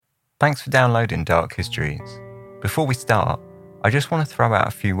Thanks for downloading Dark Histories. Before we start, I just want to throw out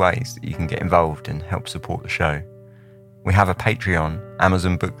a few ways that you can get involved and help support the show. We have a Patreon,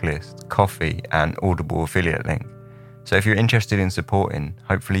 Amazon book list, Ko-fi and Audible affiliate link. So if you're interested in supporting,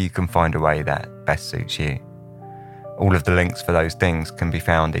 hopefully you can find a way that best suits you. All of the links for those things can be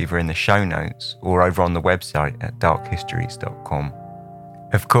found either in the show notes or over on the website at darkhistories.com.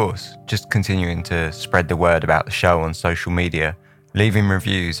 Of course, just continuing to spread the word about the show on social media, leaving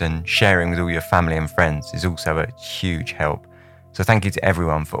reviews and sharing with all your family and friends is also a huge help. So thank you to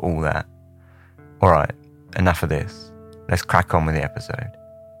everyone for all that. Alright, enough of this. Let's crack on with the episode.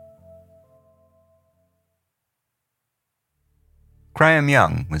 Graham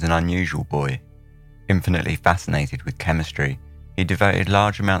Young was an unusual boy. Infinitely fascinated with chemistry, he devoted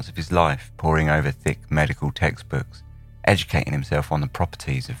large amounts of his life poring over thick medical textbooks, educating himself on the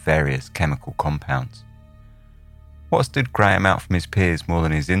properties of various chemical compounds. What stood Graham out from his peers more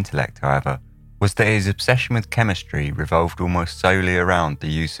than his intellect, however, was that his obsession with chemistry revolved almost solely around the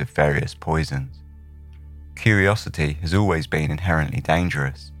use of various poisons. Curiosity has always been inherently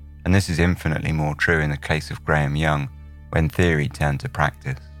dangerous, and this is infinitely more true in the case of Graham Young, when theory turned to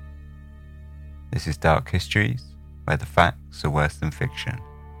practice. This is Dark Histories, where the facts are worse than fiction.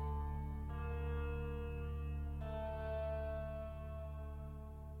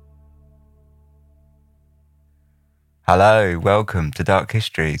 Hello, welcome to Dark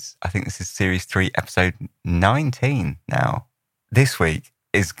Histories. I think this is Series 3, Episode 19 now. This week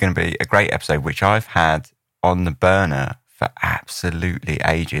is going to be a great episode, which I've had on the burner for absolutely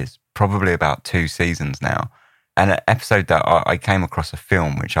ages, probably about 2 seasons now. And an episode that I came across a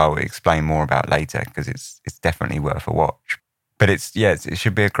film, which I will explain more about later, because it's definitely worth a watch. But it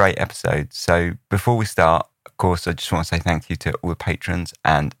should be a great episode. So before we start, of course, I just want to say thank you to all the patrons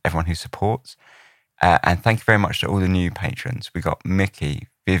and everyone who supports. And thank you very much to all the new patrons. We got Mickey,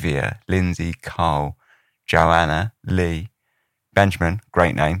 Vivia, Lindsay, Carl, Joanna, Lee, Benjamin,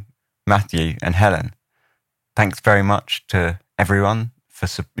 great name, Matthew and Helen. Thanks very much to everyone for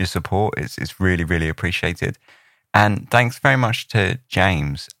your support. It's really, really appreciated. And thanks very much to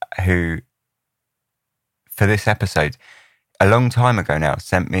James, who, for this episode, a long time ago now,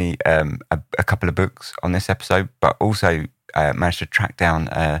 sent me a couple of books on this episode, but also managed to track down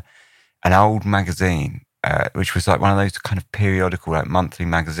an old magazine, which was like one of those kind of periodical, like monthly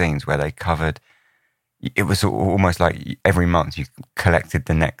magazines where they covered, it was almost like every month you collected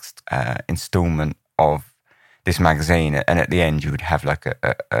the next installment of this magazine. And at the end you would have like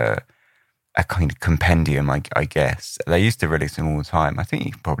a kind of compendium, I guess. They used to release them all the time. I think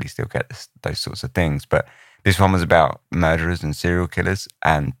you can probably still get those sorts of things. But this one was about murderers and serial killers.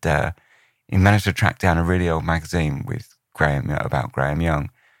 And he managed to track down a really old magazine with about Graham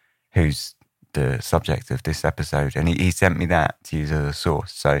Young, who's the subject of this episode, and he sent me that to use as a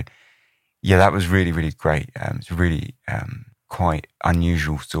source. So, yeah, that was really, really great. It's a really quite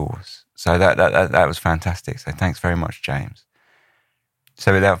unusual source. So that was fantastic. So thanks very much, James.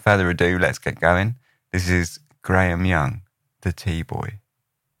 So without further ado, let's get going. This is Graham Young, the Tea Boy.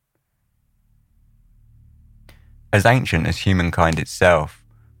 As ancient as humankind itself,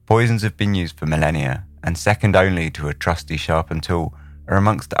 poisons have been used for millennia, and second only to a trusty sharpened tool, are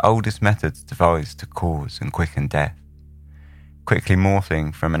amongst the oldest methods devised to cause and quicken death. Quickly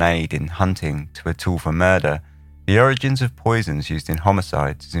morphing from an aid in hunting to a tool for murder, the origins of poisons used in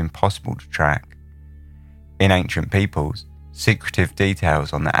homicides is impossible to track. In ancient peoples, secretive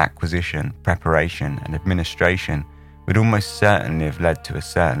details on their acquisition, preparation and administration would almost certainly have led to a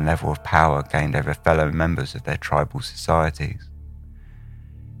certain level of power gained over fellow members of their tribal societies.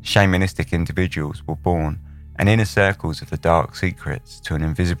 Shamanistic individuals were born, and inner circles of the dark secrets to an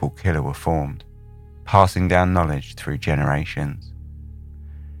invisible killer were formed, passing down knowledge through generations.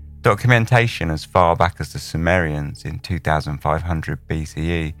 Documentation as far back as the Sumerians in 2500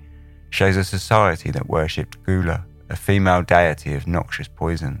 BCE shows a society that worshipped Gula, a female deity of noxious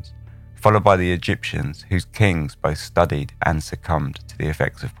poisons, followed by the Egyptians, whose kings both studied and succumbed to the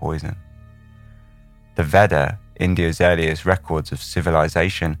effects of poison. The Veda, India's earliest records of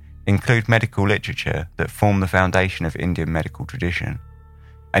civilization, include medical literature that form the foundation of Indian medical tradition.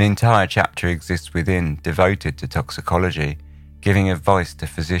 An entire chapter exists within devoted to toxicology, giving advice to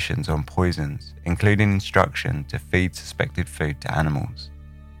physicians on poisons, including instruction to feed suspected food to animals.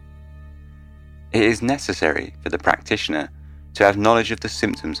 It is necessary for the practitioner to have knowledge of the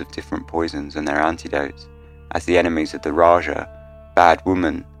symptoms of different poisons and their antidotes, as the enemies of the Raja, bad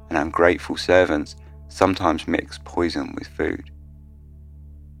women, and ungrateful servants sometimes mix poison with food.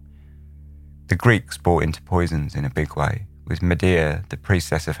 The Greeks bought into poisons in a big way, with Medea, the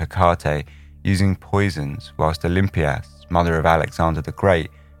priestess of Hecate, using poisons, whilst Olympias, mother of Alexander the Great,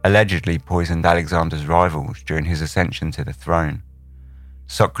 allegedly poisoned Alexander's rivals during his ascension to the throne.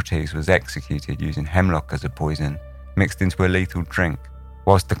 Socrates was executed using hemlock as a poison, mixed into a lethal drink,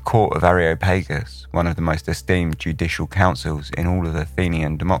 whilst the court of Areopagus, one of the most esteemed judicial councils in all of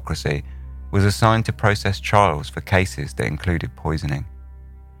Athenian democracy, was assigned to process trials for cases that included poisoning.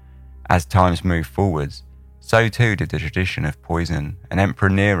 As times moved forwards, so too did the tradition of poison, and Emperor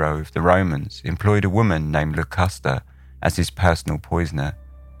Nero of the Romans employed a woman named Locusta as his personal poisoner,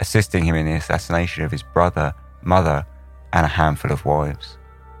 assisting him in the assassination of his brother, mother, and a handful of wives.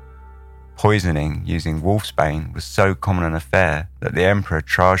 Poisoning using wolfsbane was so common an affair that the Emperor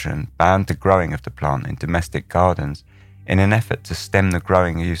Trajan banned the growing of the plant in domestic gardens in an effort to stem the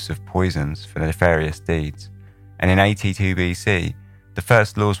growing use of poisons for nefarious deeds, and in 82 BC, the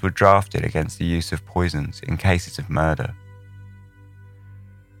first laws were drafted against the use of poisons in cases of murder.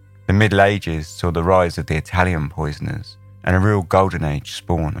 The Middle Ages saw the rise of the Italian poisoners, and a real golden age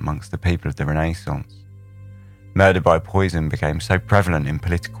spawn amongst the people of the Renaissance. Murder by poison became so prevalent in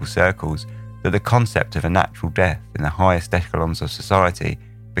political circles that the concept of a natural death in the highest echelons of society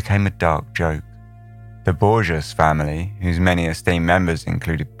became a dark joke. The Borgias family, whose many esteemed members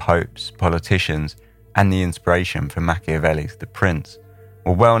included popes, politicians, and the inspiration for Machiavelli's The Prince,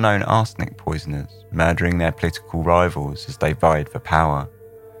 were well-known arsenic poisoners, murdering their political rivals as they vied for power.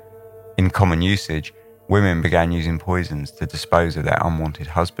 In common usage, women began using poisons to dispose of their unwanted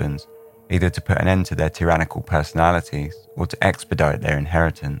husbands, either to put an end to their tyrannical personalities or to expedite their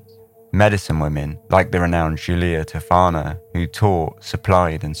inheritance. Medicine women, like the renowned Julia Tofana, who taught,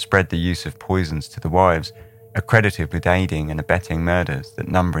 supplied, and spread the use of poisons to the wives, are credited with aiding and abetting murders that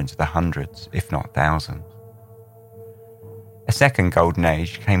number into the hundreds, if not thousands. A second golden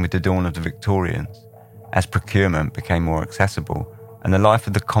age came with the dawn of the Victorians, as procurement became more accessible and the life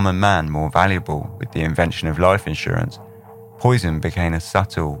of the common man more valuable with the invention of life insurance. Poison became a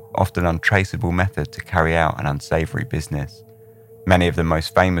subtle, often untraceable method to carry out an unsavoury business. Many of the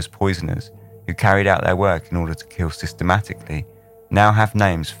most famous poisoners, who carried out their work in order to kill systematically, now have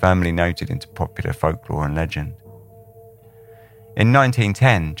names firmly noted into popular folklore and legend. In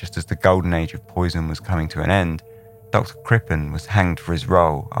 1910, just as the golden age of poison was coming to an end, Dr. Crippen was hanged for his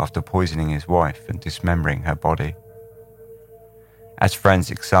role after poisoning his wife and dismembering her body. As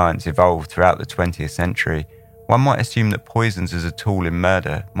forensic science evolved throughout the 20th century, one might assume that poisons as a tool in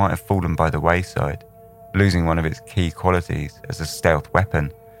murder might have fallen by the wayside, losing one of its key qualities as a stealth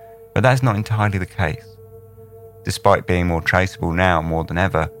weapon, but that's not entirely the case. Despite being more traceable now more than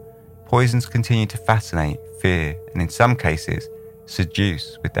ever, poisons continue to fascinate, fear, and in some cases,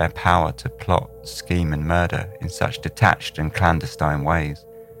 seduce with their power to plot, scheme and murder in such detached and clandestine ways,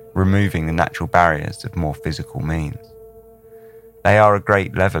 removing the natural barriers of more physical means. They are a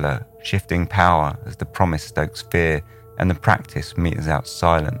great leveller, shifting power as the promise stokes fear and the practice meters out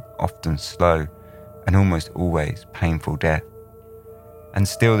silent, often slow, and almost always painful death. And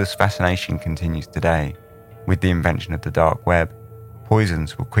still this fascination continues today. With the invention of the dark web,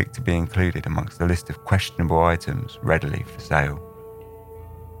 poisons were quick to be included amongst the list of questionable items readily for sale.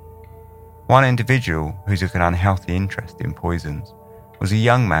 One individual who took an unhealthy interest in poisons was a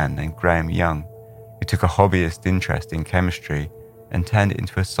young man named Graham Young, who took a hobbyist interest in chemistry and turned it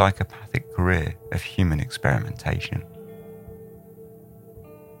into a psychopathic career of human experimentation.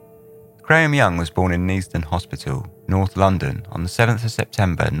 Graham Young was born in Neasden Hospital, North London, on the 7th of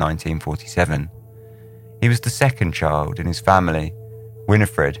September 1947. He was the second child in his family.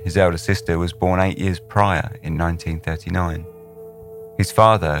 Winifred, his elder sister, was born 8 years prior in 1939. His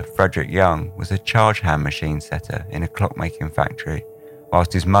father, Frederick Young, was a charge hand machine setter in a clockmaking factory,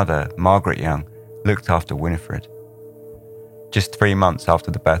 whilst his mother, Margaret Young, looked after Winifred. Just 3 months after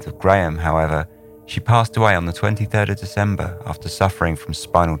the birth of Graham, however, she passed away on the 23rd of December after suffering from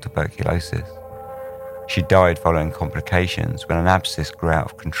spinal tuberculosis. She died following complications when an abscess grew out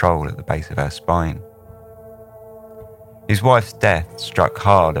of control at the base of her spine. His wife's death struck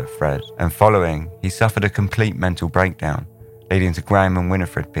hard at Fred, and following, he suffered a complete mental breakdown, leading to Graham and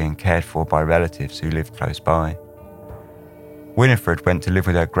Winifred being cared for by relatives who lived close by. Winifred went to live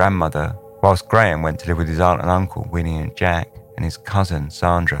with her grandmother, whilst Graham went to live with his aunt and uncle, Winnie and Jack, and his cousin,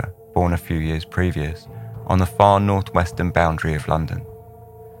 Sandra, born a few years previous, on the far northwestern boundary of London.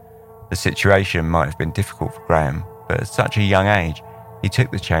 The situation might have been difficult for Graham, but at such a young age, he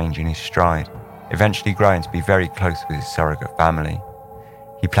took the change in his stride, eventually growing to be very close with his surrogate family.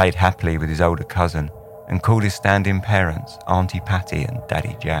 He played happily with his older cousin and called his stand-in parents Auntie Patty and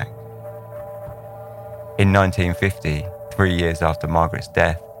Daddy Jack. In 1950, 3 years after Margaret's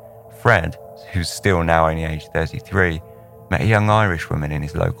death, Fred, who's still now only aged 33, met a young Irish woman in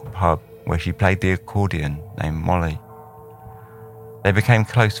his local pub where she played the accordion named Molly. They became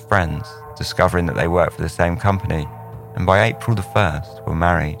close friends, discovering that they worked for the same company, and by April the 1st were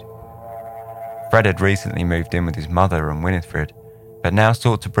married. Fred had recently moved in with his mother and Winifred, but now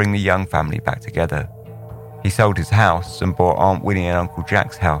sought to bring the young family back together. He sold his house and bought Aunt Winnie and Uncle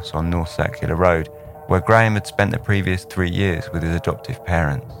Jack's house on North Circular Road, where Graham had spent the previous 3 years with his adoptive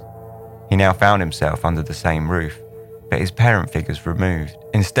parents. He now found himself under the same roof, but his parent figures removed,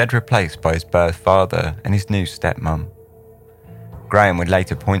 instead replaced by his birth father and his new stepmom. Graham would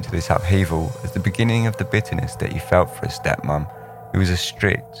later point to this upheaval as the beginning of the bitterness that he felt for his stepmom, who was a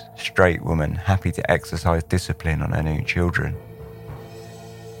strict, straight woman happy to exercise discipline on her new children.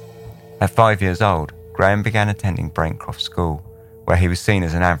 At 5 years old, Graham began attending Braincroft School, where he was seen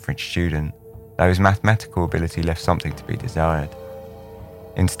as an average student, though his mathematical ability left something to be desired.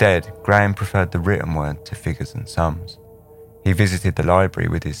 Instead, Graham preferred the written word to figures and sums. He visited the library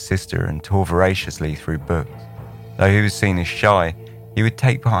with his sister and tore voraciously through books. Though he was seen as shy, he would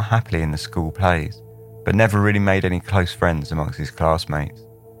take part happily in the school plays, but never really made any close friends amongst his classmates.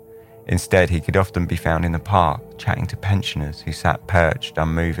 Instead, he could often be found in the park chatting to pensioners who sat perched,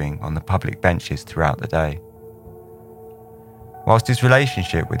 unmoving, on the public benches throughout the day. Whilst his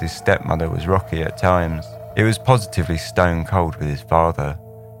relationship with his stepmother was rocky at times, it was positively stone cold with his father,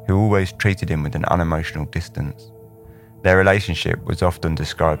 who always treated him with an unemotional distance. Their relationship was often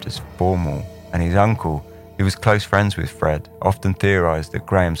described as formal, and his uncle, who was close friends with Fred, often theorised that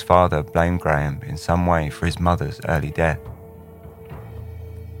Graham's father blamed Graham in some way for his mother's early death.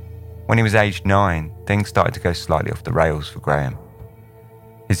 When he was aged 9, things started to go slightly off the rails for Graham.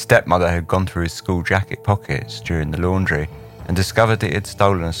 His stepmother had gone through his school jacket pockets during the laundry and discovered that he had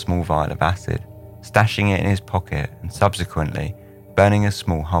stolen a small vial of acid, stashing it in his pocket and subsequently burning a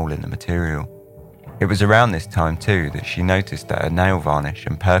small hole in the material. It was around this time too that she noticed that her nail varnish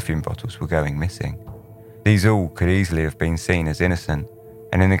and perfume bottles were going missing. These all could easily have been seen as innocent,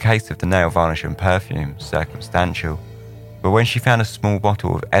 and in the case of the nail varnish and perfume, circumstantial. But when she found a small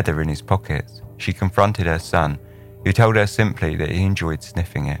bottle of ether in his pockets, she confronted her son, who told her simply that he enjoyed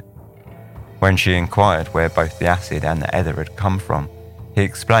sniffing it. When she inquired where both the acid and the ether had come from, he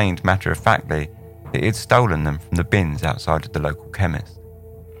explained matter-of-factly that he had stolen them from the bins outside of the local chemist.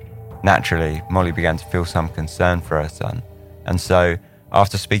 Naturally, Molly began to feel some concern for her son, and so,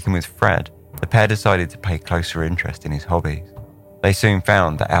 after speaking with Fred, the pair decided to pay closer interest in his hobbies. They soon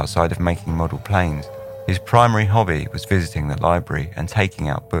found that outside of making model planes, his primary hobby was visiting the library and taking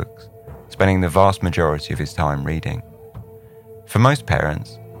out books, spending the vast majority of his time reading. For most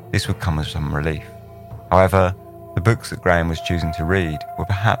parents, this would come as some relief. However, the books that Graham was choosing to read were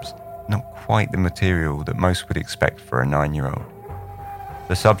perhaps not quite the material that most would expect for a 9-year-old.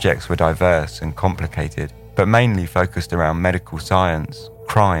 The subjects were diverse and complicated, but mainly focused around medical science,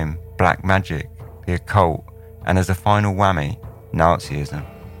 crime, black magic, the occult, and as a final whammy, Nazism.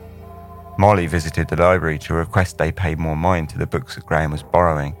 Molly visited the library to request they pay more mind to the books that Graham was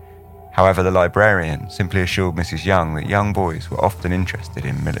borrowing. However, the librarian simply assured Mrs. Young that young boys were often interested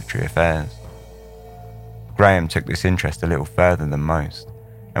in military affairs. Graham took this interest a little further than most,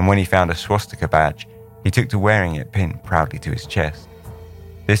 and when he found a swastika badge, he took to wearing it pinned proudly to his chest.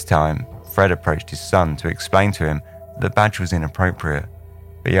 This time, Fred approached his son to explain to him that the badge was inappropriate,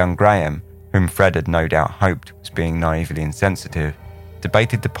 but young Graham, whom Fred had no doubt hoped was being naively insensitive,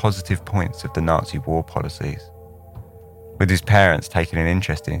 debated the positive points of the Nazi war policies. With his parents taking an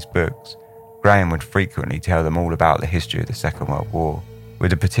interest in his books, Graham would frequently tell them all about the history of the Second World War,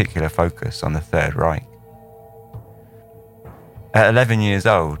 with a particular focus on the Third Reich. At 11 years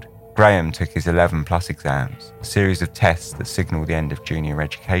old, Graham took his 11 plus exams, a series of tests that signalled the end of junior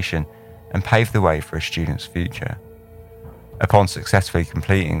education and paved the way for a student's future. Upon successfully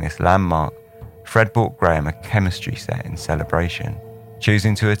completing this landmark, Fred bought Graham a chemistry set in celebration,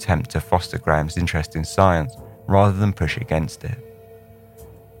 choosing to attempt to foster Graham's interest in science rather than push against it.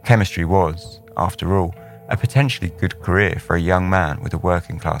 Chemistry was, after all, a potentially good career for a young man with a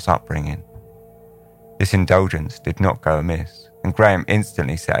working-class upbringing. This indulgence did not go amiss, and Graham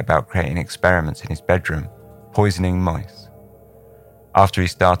instantly set about creating experiments in his bedroom, poisoning mice. After he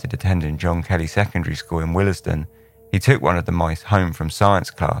started attending John Kelly Secondary School in Willesden, he took one of the mice home from science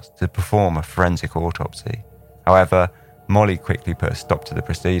class to perform a forensic autopsy. However, Molly quickly put a stop to the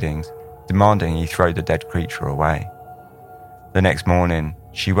proceedings, demanding he throw the dead creature away. The next morning,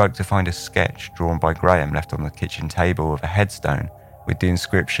 she woke to find a sketch drawn by Graham left on the kitchen table of a headstone with the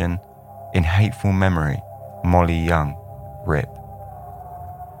inscription, "In hateful memory, Molly Young, RIP."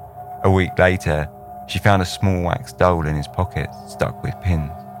 A week later, she found a small wax doll in his pocket stuck with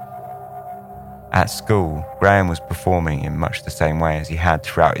pins. At school, Graham was performing in much the same way as he had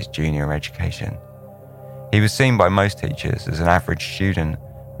throughout his junior education. He was seen by most teachers as an average student,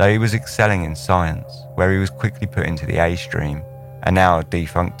 though he was excelling in science, where he was quickly put into the A stream, a now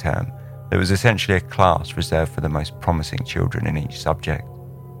defunct term that was essentially a class reserved for the most promising children in each subject.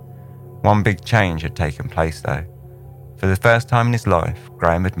 One big change had taken place though. For the first time in his life,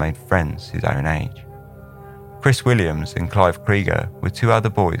 Graham had made friends his own age. Chris Williams and Clive Krieger were two other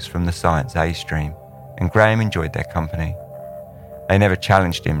boys from the science A stream, and Graham enjoyed their company. They never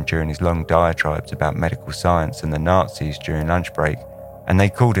challenged him during his long diatribes about medical science and the Nazis during lunch break, and they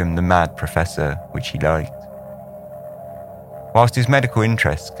called him the Mad Professor, which he liked. Whilst his medical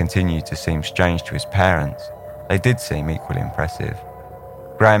interests continued to seem strange to his parents, they did seem equally impressive.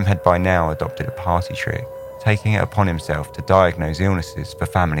 Graham had by now adopted a party trick, taking it upon himself to diagnose illnesses for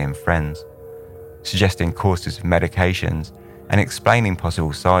family and friends, suggesting courses of medications and explaining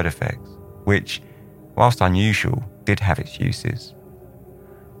possible side effects, which, whilst unusual, did have its uses.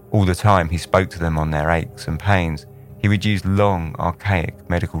 All the time he spoke to them on their aches and pains, he would use long, archaic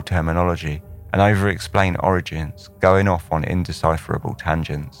medical terminology and over-explain origins, going off on indecipherable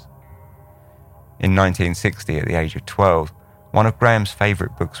tangents. In 1960, at the age of 12, one of Graham's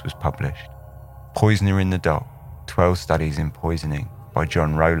favourite books was published, Poisoner in the Dock, 12 Studies in Poisoning by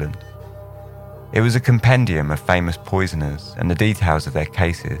John Rowland. It was a compendium of famous poisoners and the details of their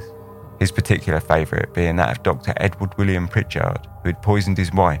cases, his particular favourite being that of Dr. Edward William Pritchard, who had poisoned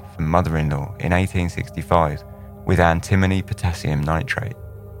his wife and mother-in-law in 1865 with antimony potassium nitrate.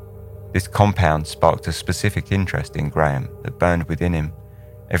 This compound sparked a specific interest in Graham that burned within him,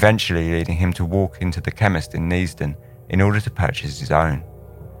 eventually leading him to walk into the chemist in Neasden in order to purchase his own.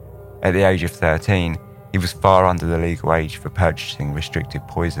 At the age of 13, he was far under the legal age for purchasing restricted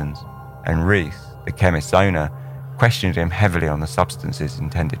poisons, and Rees, the chemist's owner, questioned him heavily on the substance's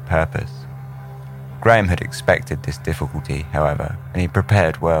intended purpose. Graham had expected this difficulty, however, and he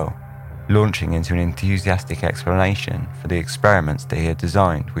prepared well, launching into an enthusiastic explanation for the experiments that he had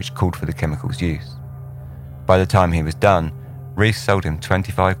designed which called for the chemical's use. By the time he was done, Rees sold him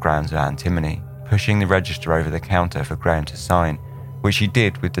 25 grams of antimony, pushing the register over the counter for Graham to sign, which he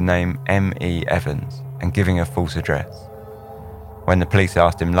did with the name M.E. Evans and giving a false address. When the police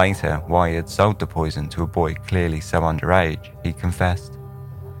asked him later why he had sold the poison to a boy clearly so underage, he confessed,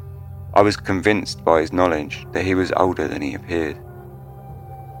 "I was convinced by his knowledge that he was older than he appeared."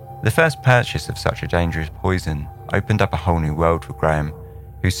 The first purchase of such a dangerous poison opened up a whole new world for Graham,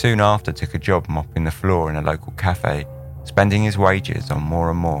 who soon after took a job mopping the floor in a local cafe, spending his wages on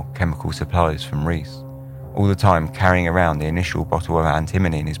more and more chemical supplies from Rees, all the time carrying around the initial bottle of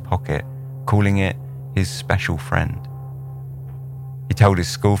antimony in his pocket, calling it his special friend. He told his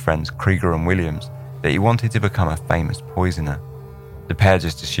school friends Krieger and Williams that he wanted to become a famous poisoner. The pair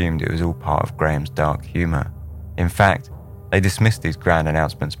just assumed it was all part of Graham's dark humour. In fact, they dismissed these grand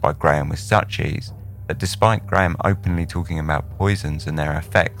announcements by Graham with such ease that despite Graham openly talking about poisons and their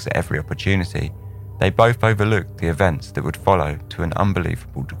effects at every opportunity, they both overlooked the events that would follow to an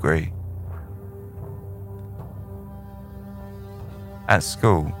unbelievable degree. At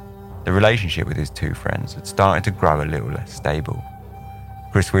school, the relationship with his two friends had started to grow a little less stable.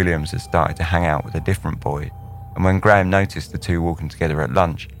 Chris Williams had started to hang out with a different boy, and when Graham noticed the two walking together at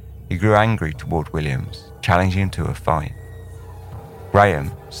lunch, he grew angry toward Williams, challenging him to a fight.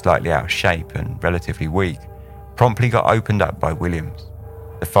 Graham, slightly out of shape and relatively weak, promptly got opened up by Williams.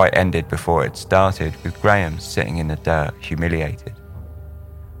 The fight ended before it started, with Graham sitting in the dirt, humiliated.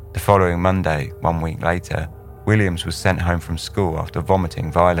 The following Monday, 1 week later, Williams was sent home from school after vomiting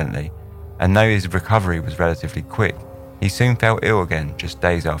violently, and though his recovery was relatively quick, he soon fell ill again just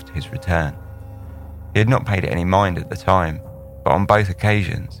days after his return. He had not paid it any mind at the time, but on both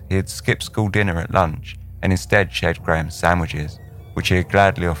occasions he had skipped school dinner at lunch and instead shared Graham's sandwiches, which he had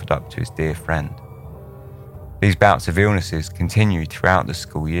gladly offered up to his dear friend. These bouts of illnesses continued throughout the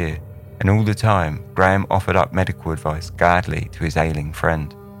school year, and all the time Graham offered up medical advice gladly to his ailing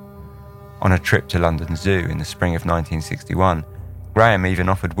friend. On a trip to London Zoo in the spring of 1961, Graham even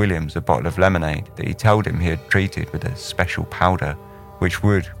offered Williams a bottle of lemonade that he told him he had treated with a special powder, which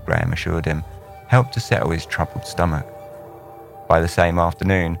would, Graham assured him, help to settle his troubled stomach. By the same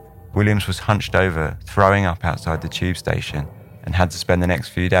afternoon, Williams was hunched over, throwing up outside the tube station, and had to spend the next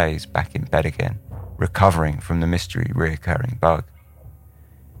few days back in bed again, recovering from the mystery reoccurring bug.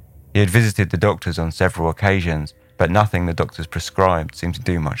 He had visited the doctors on several occasions, but nothing the doctors prescribed seemed to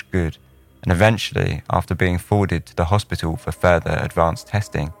do much good, and eventually, after being forwarded to the hospital for further advanced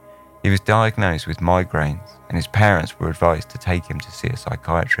testing, he was diagnosed with migraines, and his parents were advised to take him to see a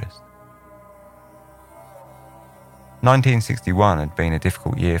psychiatrist. 1961 had been a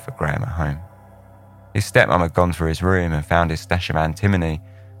difficult year for Graham at home. His stepmom had gone through his room and found his stash of antimony,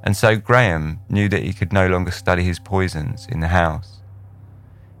 and so Graham knew that he could no longer study his poisons in the house.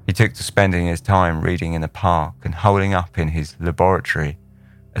 He took to spending his time reading in the park and holding up in his laboratory,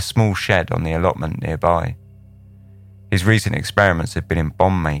 a small shed on the allotment nearby. His recent experiments had been in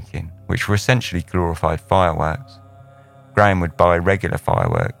bomb making, which were essentially glorified fireworks. Graham would buy regular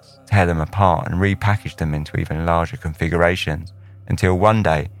fireworks, tear them apart and repackage them into even larger configurations, until one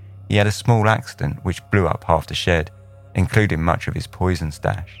day he had a small accident which blew up half the shed, including much of his poison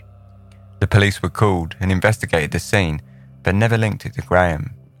stash. The police were called and investigated the scene, but never linked it to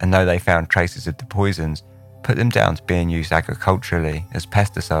Graham, and though they found traces of the poisons, put them down to being used agriculturally as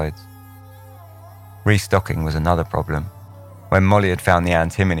pesticides. Restocking was another problem. When Molly had found the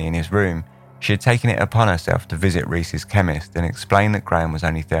antimony in his room, she had taken it upon herself to visit Reese's chemist and explain that Graham was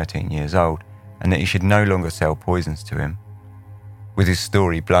only 13 years old and that he should no longer sell poisons to him. With his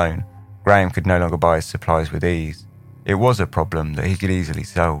story blown, Graham could no longer buy his supplies with ease. It was a problem that he could easily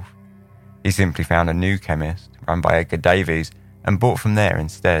solve. He simply found a new chemist, run by Edgar Davies, and bought from there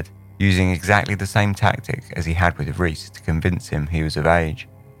instead, using exactly the same tactic as he had with Reese to convince him he was of age.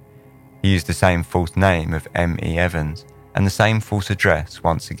 He used the same false name of M.E. Evans and the same false address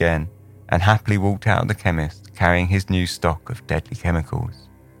once again, and happily walked out of the chemist carrying his new stock of deadly chemicals.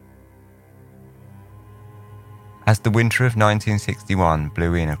 As the winter of 1961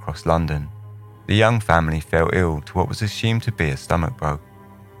 blew in across London, the young family fell ill to what was assumed to be a stomach bug.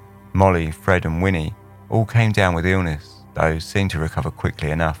 Molly, Fred and Winnie all came down with illness, though seemed to recover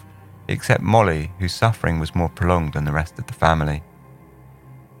quickly enough, except Molly, whose suffering was more prolonged than the rest of the family.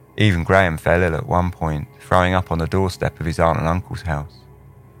 Even Graham fell ill at one point, throwing up on the doorstep of his aunt and uncle's house.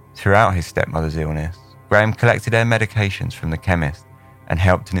 Throughout his stepmother's illness, Graham collected her medications from the chemist and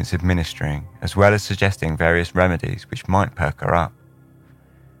helped in its administering, as well as suggesting various remedies which might perk her up.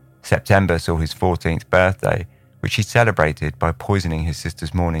 September saw his 14th birthday, which he celebrated by poisoning his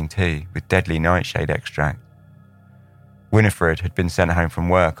sister's morning tea with deadly nightshade extract. Winifred had been sent home from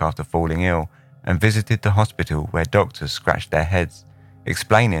work after falling ill and visited the hospital where doctors scratched their heads,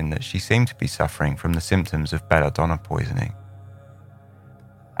 explaining that she seemed to be suffering from the symptoms of belladonna poisoning.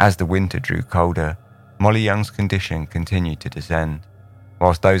 As the winter drew colder, Molly Young's condition continued to descend,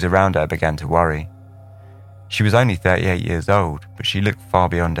 whilst those around her began to worry. She was only 38 years old, but she looked far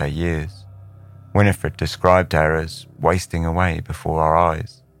beyond her years. Winifred described her as wasting away before our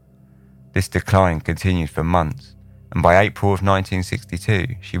eyes. This decline continued for months, and by April of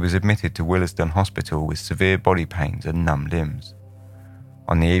 1962 she was admitted to Willesden Hospital with severe body pains and numb limbs.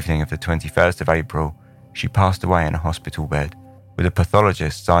 On the evening of the 21st of April, she passed away in a hospital bed, with a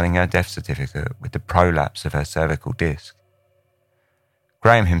pathologist signing her death certificate with the prolapse of her cervical disc.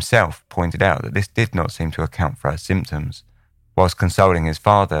 Graham himself pointed out that this did not seem to account for her symptoms. Whilst consoling his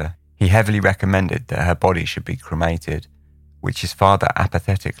father, he heavily recommended that her body should be cremated, which his father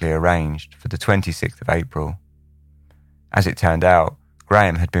apathetically arranged for the 26th of April. As it turned out,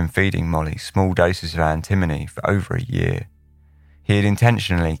 Graham had been feeding Molly small doses of antimony for over a year. He had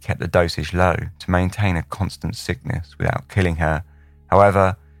intentionally kept the dosage low to maintain a constant sickness without killing her.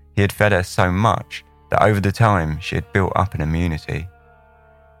 However, he had fed her so much that over the time she had built up an immunity.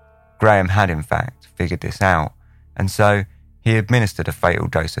 Graham had in fact figured this out, and so he administered a fatal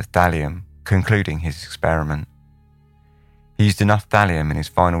dose of thallium, concluding his experiment. He used enough thallium in his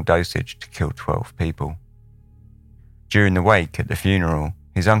final dosage to kill 12 people. During the wake at the funeral,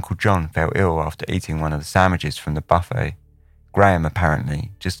 his Uncle John fell ill after eating one of the sandwiches from the buffet. Graham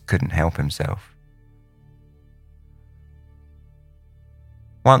apparently just couldn't help himself.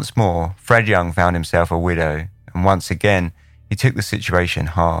 Once more, Fred Young found himself a widow, and once again, he took the situation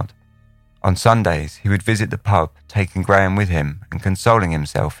hard. On Sundays, he would visit the pub, taking Graham with him and consoling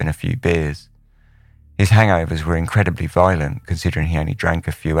himself in a few beers. His hangovers were incredibly violent, considering he only drank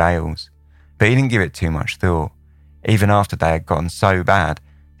a few ales, but he didn't give it too much thought, even after they had gotten so bad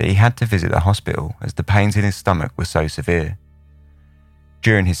that he had to visit the hospital as the pains in his stomach were so severe.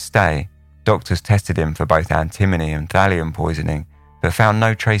 During his stay, doctors tested him for both antimony and thallium poisoning, but found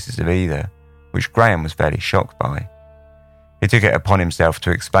no traces of either, which Graham was fairly shocked by. He took it upon himself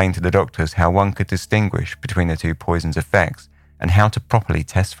to explain to the doctors how one could distinguish between the two poisons' effects and how to properly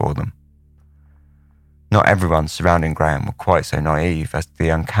test for them. Not everyone surrounding Graham were quite so naive as to the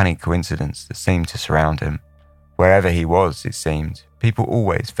uncanny coincidence that seemed to surround him. Wherever he was, it seemed, people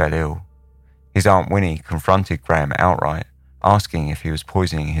always fell ill. His Aunt Winnie confronted Graham outright, asking if he was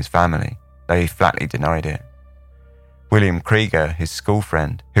poisoning his family, though he flatly denied it. William Krieger, his school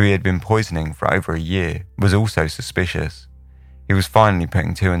friend, who he had been poisoning for over a year, was also suspicious. He was finally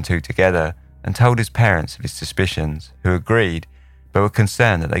putting two and two together and told his parents of his suspicions, who agreed, but were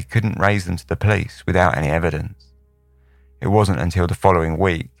concerned that they couldn't raise them to the police without any evidence. It wasn't until the following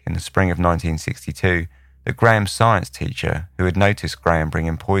week, in the spring of 1962 that Graham's science teacher, who had noticed Graham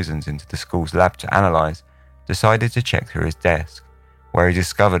bringing poisons into the school's lab to analyse, decided to check through his desk, where he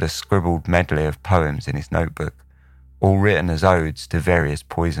discovered a scribbled medley of poems in his notebook, all written as odes to various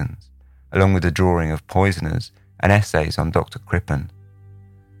poisons, along with a drawing of poisoners and essays on Dr. Crippen.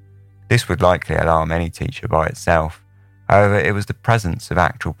 This would likely alarm any teacher by itself. However, it was the presence of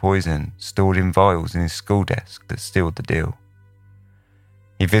actual poison stored in vials in his school desk that sealed the deal.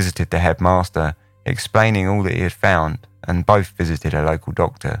 He visited the headmaster, explaining all that he had found, and both visited a local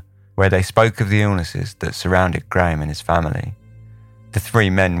doctor, where they spoke of the illnesses that surrounded Graham and his family. The three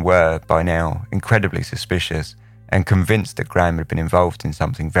men were, by now, incredibly suspicious and convinced that Graham had been involved in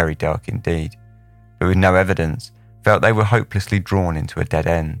something very dark indeed, but with no evidence, felt they were hopelessly drawn into a dead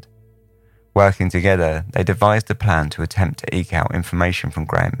end. Working together, they devised a plan to attempt to eke out information from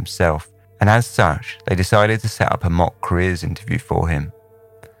Graham himself, and as such, they decided to set up a mock careers interview for him.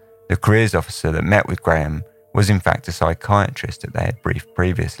 The careers officer that met with Graham was in fact a psychiatrist that they had briefed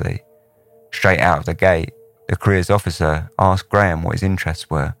previously. Straight out of the gate, the careers officer asked Graham what his interests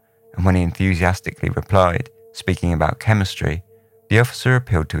were, and when he enthusiastically replied, speaking about chemistry, the officer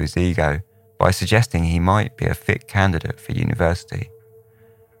appealed to his ego by suggesting he might be a fit candidate for university.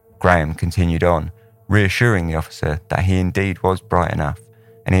 Graham continued on, reassuring the officer that he indeed was bright enough,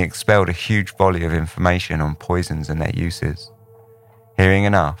 and he expelled a huge volley of information on poisons and their uses. Hearing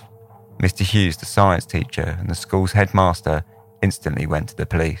enough, Mr. Hughes, the science teacher, and the school's headmaster instantly went to the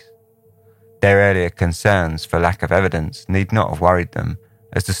police. Their earlier concerns for lack of evidence need not have worried them,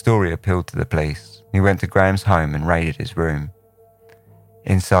 as the story appealed to the police, who went to Graham's home and raided his room.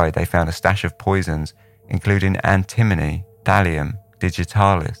 Inside, they found a stash of poisons, including antimony, thallium,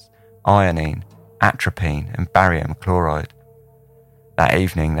 digitalis, iodine, atropine, and barium chloride. That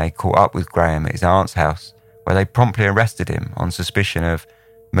evening, they caught up with Graham at his aunt's house, where they promptly arrested him on suspicion of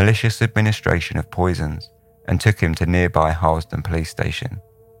malicious administration of poisons and took him to nearby Harlesden police station.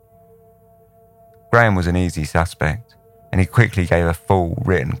 Graham was an easy suspect, and he quickly gave a full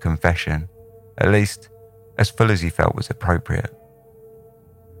written confession, at least as full as he felt was appropriate.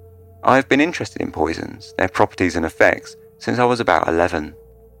 I have been interested in poisons, their properties and effects, since I was about 11.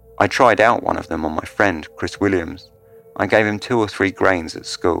 I tried out one of them on my friend, Chris Williams. I gave him 2 or 3 grains at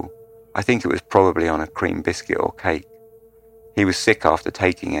school. I think it was probably on a cream biscuit or cake. He was sick after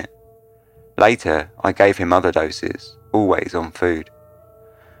taking it. Later, I gave him other doses, always on food.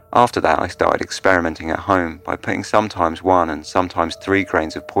 After that, I started experimenting at home by putting sometimes 1 and sometimes 3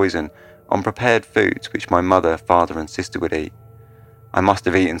 grains of poison on prepared foods which my mother, father and sister would eat. I must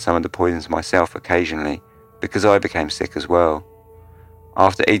have eaten some of the poisons myself occasionally, because I became sick as well.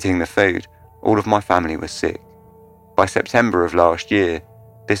 After eating the food, all of my family was sick. By September of last year,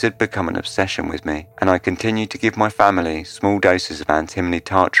 this had become an obsession with me, and I continued to give my family small doses of antimony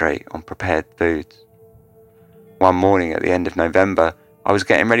tartrate on prepared foods. One morning at the end of November, I was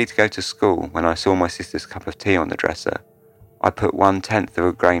getting ready to go to school when I saw my sister's cup of tea on the dresser. I put 1/10 of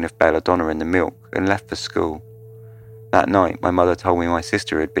a grain of belladonna in the milk and left for school. That night, my mother told me my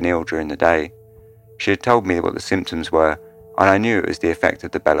sister had been ill during the day. She had told me what the symptoms were, and I knew it was the effect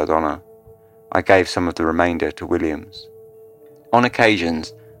of the belladonna. I gave some of the remainder to Williams. On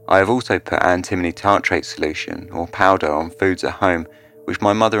occasions, I have also put antimony tartrate solution or powder on foods at home which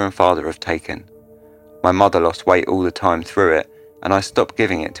my mother and father have taken. My mother lost weight all the time through it, and I stopped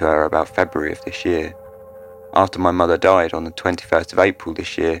giving it to her about February of this year. After my mother died on the 21st of April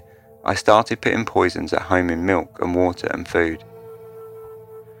this year, I started putting poisons at home in milk and water and food.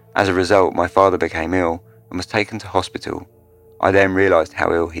 As a result, my father became ill and was taken to hospital. I then realised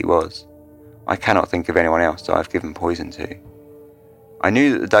how ill he was. I cannot think of anyone else that I've given poison to. I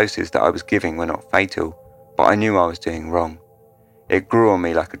knew that the doses that I was giving were not fatal, but I knew I was doing wrong. It grew on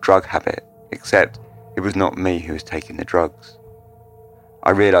me like a drug habit, except it was not me who was taking the drugs.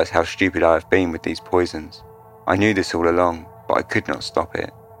 I realised how stupid I have been with these poisons. I knew this all along, but I could not stop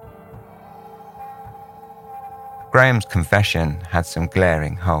it. Graham's confession had some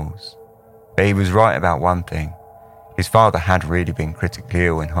glaring holes, but he was right about one thing. His father had really been critically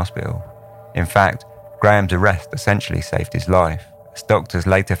ill in hospital. In fact, Graham's arrest essentially saved his life, as doctors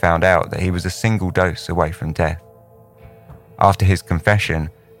later found out that he was a single dose away from death. After his confession,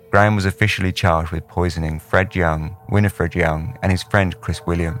 Graham was officially charged with poisoning Fred Young, Winifred Young, and his friend Chris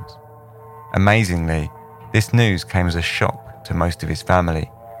Williams. Amazingly, this news came as a shock to most of his family,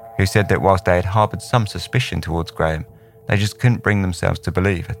 who said that whilst they had harboured some suspicion towards Graham, they just couldn't bring themselves to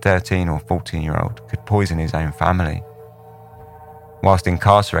believe a 13 or 14-year-old could poison his own family. Whilst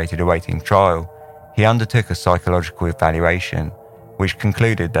incarcerated awaiting trial, he undertook a psychological evaluation, which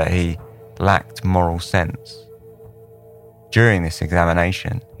concluded that he lacked moral sense. During this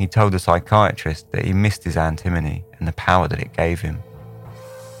examination, he told the psychiatrist that he missed his antimony and the power that it gave him.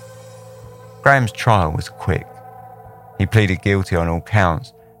 Graham's trial was quick. He pleaded guilty on all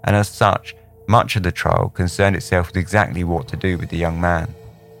counts, and as such, much of the trial concerned itself with exactly what to do with the young man.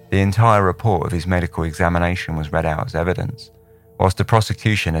 The entire report of his medical examination was read out as evidence, whilst the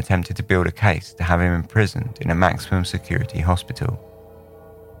prosecution attempted to build a case to have him imprisoned in a maximum security hospital.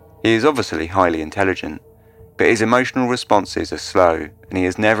 He is obviously highly intelligent, but his emotional responses are slow, and he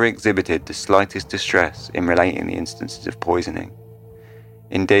has never exhibited the slightest distress in relating the instances of poisoning.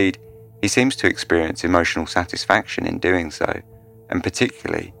 Indeed, he seems to experience emotional satisfaction in doing so, and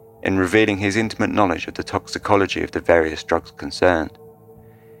particularly in revealing his intimate knowledge of the toxicology of the various drugs concerned.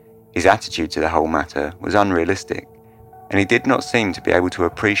 His attitude to the whole matter was unrealistic, and he did not seem to be able to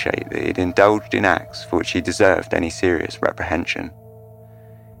appreciate that he had indulged in acts for which he deserved any serious reprehension.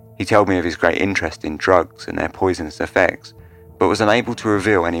 He told me of his great interest in drugs and their poisonous effects, but was unable to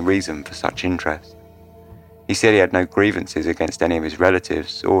reveal any reason for such interest. He said he had no grievances against any of his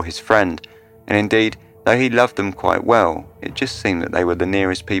relatives or his friend, and indeed, though he loved them quite well, it just seemed that they were the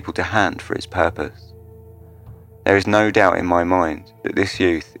nearest people to hand for his purpose. There is no doubt in my mind that this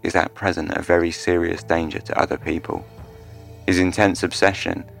youth is at present a very serious danger to other people. His intense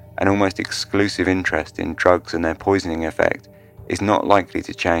obsession and almost exclusive interest in drugs and their poisoning effect is not likely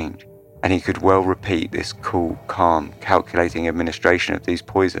to change, and he could well repeat this cool, calm, calculating administration of these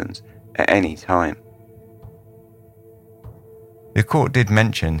poisons at any time. The court did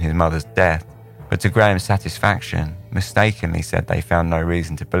mention his mother's death, but to Graham's satisfaction, mistakenly said they found no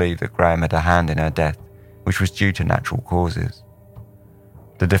reason to believe that Graham had a hand in her death, which was due to natural causes.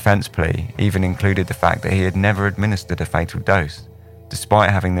 The defence plea even included the fact that he had never administered a fatal dose, despite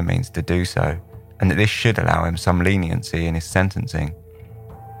having the means to do so, and that this should allow him some leniency in his sentencing.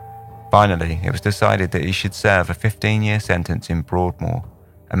 Finally, it was decided that he should serve a 15-year sentence in Broadmoor,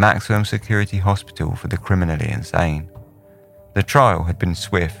 a maximum security hospital for the criminally insane. The trial had been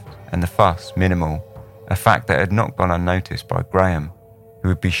swift and the fuss minimal, a fact that had not gone unnoticed by Graham, who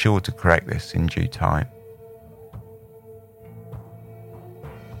would be sure to correct this in due time.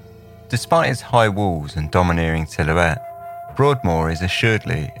 Despite its high walls and domineering silhouette, Broadmoor is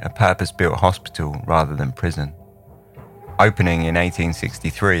assuredly a purpose-built hospital rather than prison. Opening in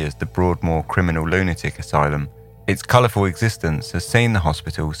 1863 as the Broadmoor Criminal Lunatic Asylum, its colourful existence has seen the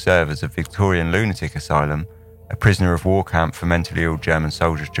hospital serve as a Victorian lunatic asylum, a prisoner of war camp for mentally ill German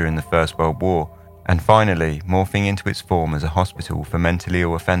soldiers during the First World War, and finally morphing into its form as a hospital for mentally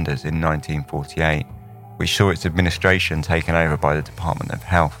ill offenders in 1948, which saw its administration taken over by the Department of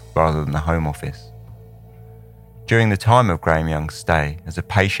Health rather than the Home Office. During the time of Graham Young's stay as a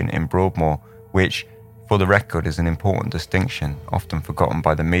patient in Broadmoor, which, for the record, is an important distinction often forgotten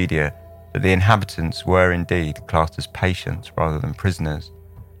by the media, that the inhabitants were indeed classed as patients rather than prisoners,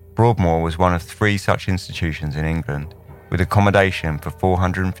 Broadmoor was one of 3 such institutions in England, with accommodation for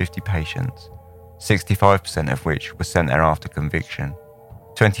 450 patients, 65% of which were sent there after conviction.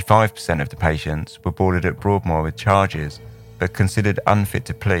 25% of the patients were boarded at Broadmoor with charges, but considered unfit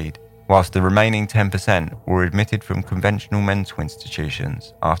to plead, whilst the remaining 10% were admitted from conventional mental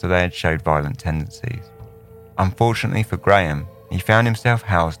institutions after they had showed violent tendencies. Unfortunately for Graham, he found himself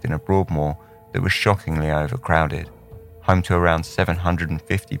housed in a Broadmoor that was shockingly overcrowded, home to around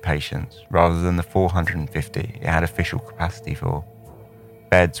 750 patients rather than the 450 it had official capacity for.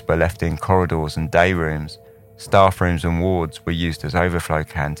 Beds were left in corridors and day rooms, staff rooms and wards were used as overflow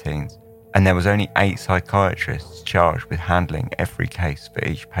canteens, and there was only 8 psychiatrists charged with handling every case for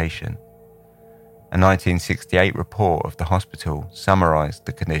each patient. A 1968 report of the hospital summarised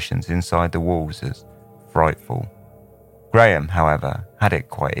the conditions inside the walls as frightful. Graham, however, had it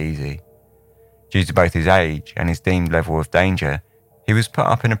quite easy. Due to both his age and his deemed level of danger, he was put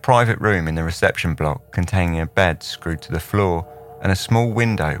up in a private room in the reception block containing a bed screwed to the floor and a small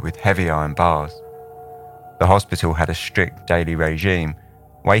window with heavy iron bars. The hospital had a strict daily regime,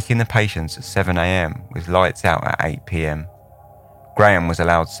 waking the patients at 7 a.m. with lights out at 8 p.m. Graham was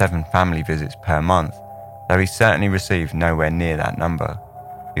allowed 7 family visits per month, though he certainly received nowhere near that number.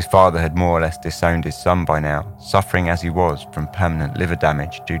 His father had more or less disowned his son by now, suffering as he was from permanent liver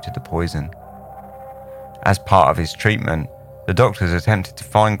damage due to the poison. As part of his treatment, the doctors attempted to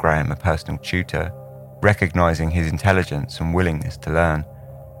find Graham a personal tutor, recognising his intelligence and willingness to learn.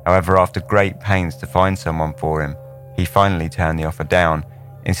 However, after great pains to find someone for him, he finally turned the offer down,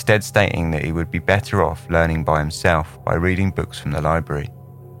 instead stating that he would be better off learning by himself by reading books from the library.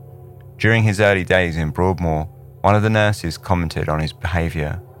 During his early days in Broadmoor, one of the nurses commented on his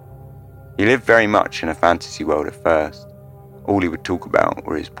behaviour. He lived very much in a fantasy world at first. All he would talk about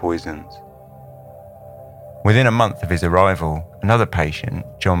were his poisons. Within a month of his arrival, another patient,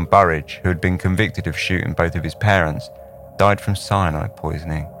 John Burridge, who had been convicted of shooting both of his parents, died from cyanide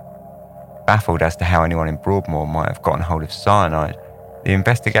poisoning. Baffled as to how anyone in Broadmoor might have gotten hold of cyanide, the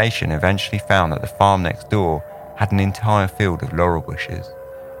investigation eventually found that the farm next door had an entire field of laurel bushes,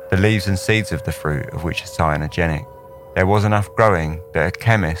 the leaves and seeds of the fruit of which are cyanogenic. There was enough growing that a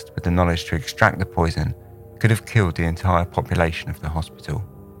chemist with the knowledge to extract the poison could have killed the entire population of the hospital.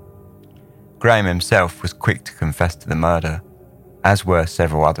 Graham himself was quick to confess to the murder, as were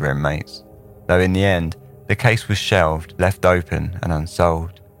several other inmates, though in the end, the case was shelved, left open and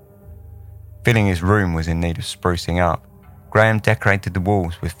unsolved. Feeling his room was in need of sprucing up, Graham decorated the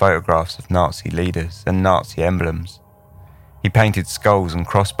walls with photographs of Nazi leaders and Nazi emblems. He painted skulls and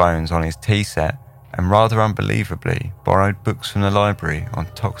crossbones on his tea set and rather unbelievably borrowed books from the library on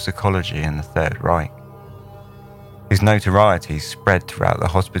toxicology and the Third Reich. His notoriety spread throughout the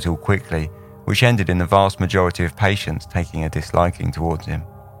hospital quickly, which ended in the vast majority of patients taking a disliking towards him.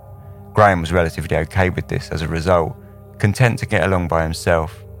 Graham was relatively okay with this as a result, content to get along by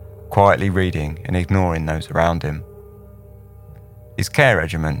himself, quietly reading and ignoring those around him. His care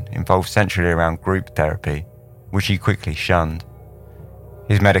regimen involved centrally around group therapy, which he quickly shunned.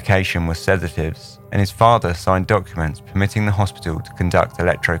 His medication was sedatives, and his father signed documents permitting the hospital to conduct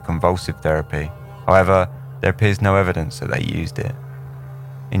electroconvulsive therapy. However, there appears no evidence that they used it.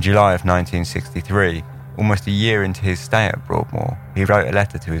 In July of 1963, almost a year into his stay at Broadmoor, he wrote a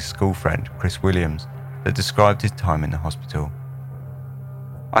letter to his school friend, Chris Williams, that described his time in the hospital.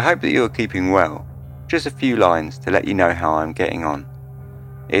 "I hope that you are keeping well. Just a few lines to let you know how I am getting on.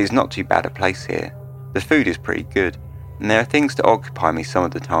 It is not too bad a place here. The food is pretty good, and there are things to occupy me some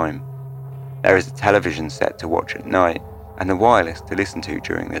of the time. There is a television set to watch at night, and the wireless to listen to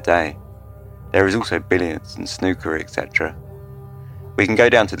during the day. There is also billiards and snooker, etc. We can go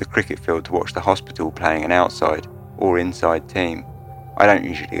down to the cricket field to watch the hospital playing an outside or inside team. I don't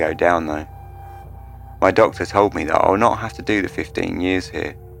usually go down though. My doctor told me that I will not have to do the 15 years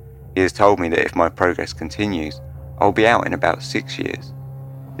here. He has told me that if my progress continues, I will be out in about 6 years.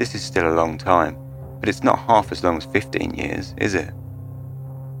 This is still a long time, but it's not half as long as 15 years, is it?"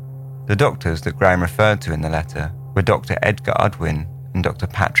 The doctors that Graham referred to in the letter were Dr. Edgar Udwin and Dr.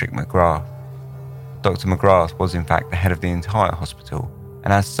 Patrick McGrath. Dr. McGrath was in fact the head of the entire hospital,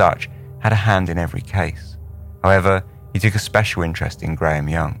 and as such had a hand in every case. However, he took a special interest in Graham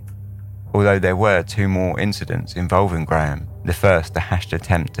Young. Although there were 2 more incidents involving Graham, the first a hashed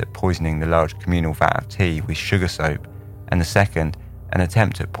attempt at poisoning the large communal vat of tea with sugar soap, and the second an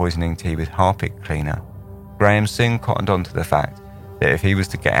attempt at poisoning tea with Harpic cleaner, Graham soon cottoned on to the fact that if he was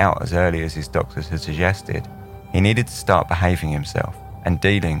to get out as early as his doctors had suggested, he needed to start behaving himself and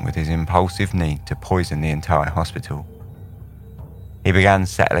dealing with his impulsive need to poison the entire hospital. He began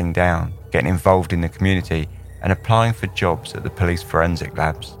settling down, getting involved in the community and applying for jobs at the police forensic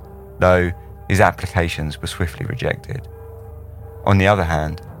labs, though his applications were swiftly rejected. On the other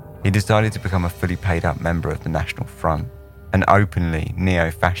hand, he decided to become a fully paid up member of the National Front, an openly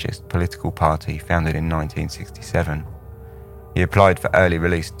neo-fascist political party founded in 1967. He applied for early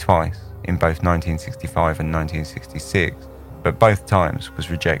release twice, in both 1965 and 1966, but both times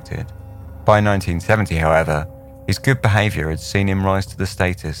was rejected. By 1970, however, his good behaviour had seen him rise to the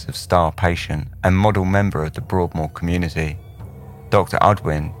status of star patient and model member of the Broadmoor community. Dr.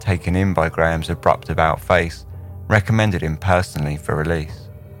 Udwin, taken in by Graham's abrupt about-face, recommended him personally for release,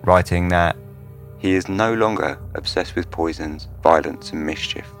 writing that he is no longer obsessed with poisons, violence and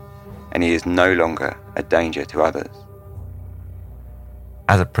mischief, and he is no longer a danger to others.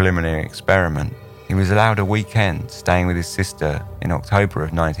 As a preliminary experiment, he was allowed a weekend staying with his sister in October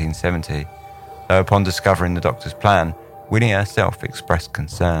of 1970, though upon discovering the doctor's plan, Winnie herself expressed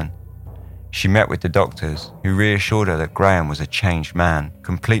concern. She met with the doctors, who reassured her that Graham was a changed man,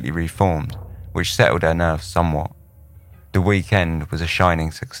 completely reformed, which settled her nerves somewhat. The weekend was a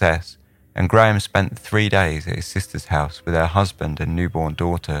shining success, and Graham spent 3 days at his sister's house with her husband and newborn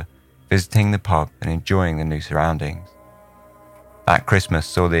daughter, visiting the pub and enjoying the new surroundings. That Christmas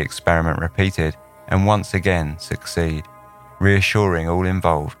saw the experiment repeated and once again succeed, reassuring all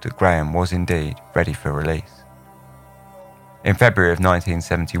involved that Graham was indeed ready for release. In February of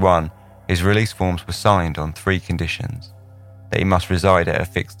 1971, his release forms were signed on 3 conditions: that he must reside at a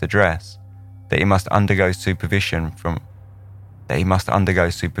fixed address, that he must undergo supervision from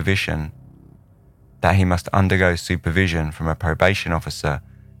a probation officer,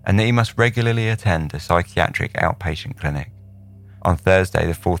 and that he must regularly attend a psychiatric outpatient clinic. On Thursday,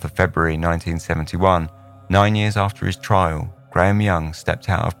 the 4th of February 1971, 9 years after his trial, Graham Young stepped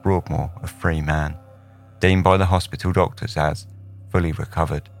out of Broadmoor a free man, deemed by the hospital doctors as fully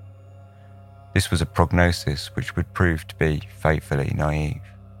recovered. This was a prognosis which would prove to be fatefully naive.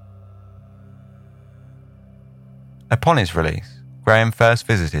 Upon his release, Graham first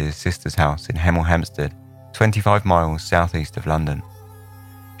visited his sister's house in Hemel Hempstead, 25 miles southeast of London.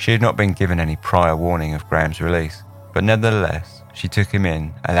 She had not been given any prior warning of Graham's release, but nevertheless, she took him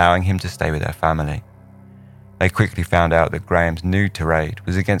in, allowing him to stay with her family. They quickly found out that Graham's new tirade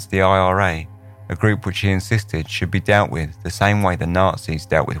was against the IRA, a group which he insisted should be dealt with the same way the Nazis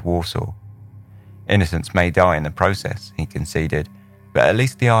dealt with Warsaw. Innocents may die in the process, he conceded, but at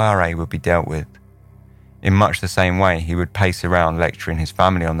least the IRA would be dealt with. In much the same way he would pace around lecturing his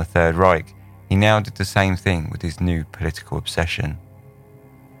family on the Third Reich, he now did the same thing with his new political obsession.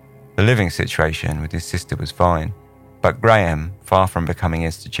 The living situation with his sister was fine, but Graham, far from becoming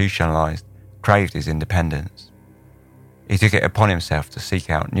institutionalised, craved his independence. He took it upon himself to seek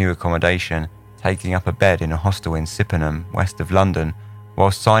out new accommodation, taking up a bed in a hostel in Sippenham, west of London,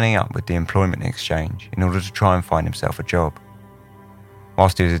 whilst signing up with the Employment Exchange in order to try and find himself a job.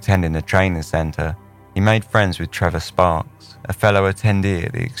 Whilst he was attending the training centre, he made friends with Trevor Sparks, a fellow attendee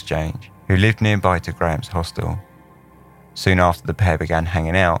at the Exchange, who lived nearby to Graham's hostel. Soon after the pair began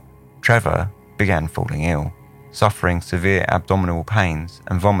hanging out, Trevor began falling ill, suffering severe abdominal pains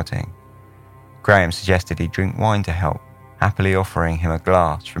and vomiting. Graham suggested he drink wine to help, happily offering him a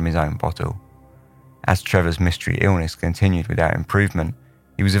glass from his own bottle. As Trevor's mystery illness continued without improvement,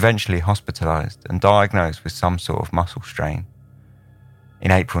 he was eventually hospitalised and diagnosed with some sort of muscle strain.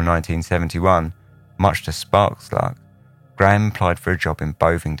 In April 1971, much to Sparks' luck, Graham applied for a job in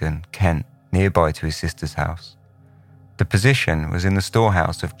Bovingdon, Kent, nearby to his sister's house. The position was in the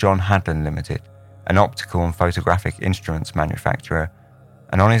storehouse of John Hadland Limited, an optical and photographic instruments manufacturer,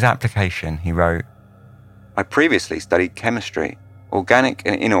 and on his application he wrote, "I previously studied chemistry, organic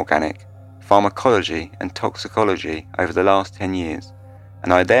and inorganic, pharmacology and toxicology over the last 10 years,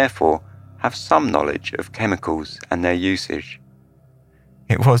 and I therefore have some knowledge of chemicals and their usage."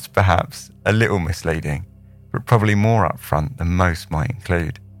 It was perhaps a little misleading, but probably more upfront than most might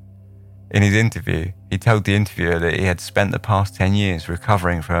include. In his interview, he told the interviewer that he had spent the past 10 years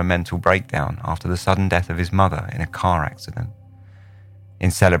recovering from a mental breakdown after the sudden death of his mother in a car accident.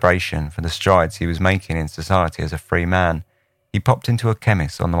 In celebration for the strides he was making in society as a free man, he popped into a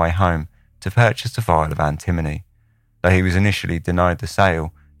chemist on the way home to purchase a vial of antimony, though he was initially denied the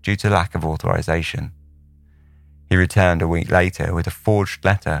sale due to lack of authorization. He returned a week later with a forged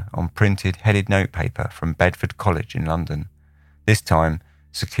letter on printed headed notepaper from Bedford College in London, this time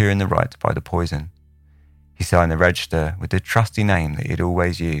securing the right to buy the poison. He signed the register with the trusty name that he had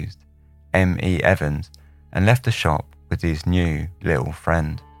always used, M.E. Evans, and left the shop with his new little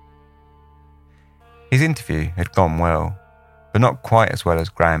friend. His interview had gone well, but not quite as well as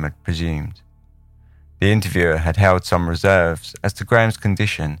Graham had presumed. The interviewer had held some reserves as to Graham's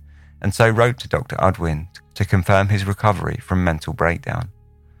condition and so wrote to Dr. Udwin to confirm his recovery from mental breakdown.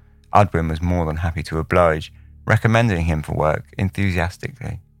 Udwin was more than happy to oblige, recommending him for work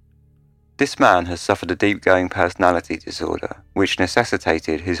enthusiastically. "This man has suffered a deep-going personality disorder, which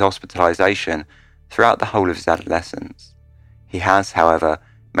necessitated his hospitalisation throughout the whole of his adolescence. He has, however,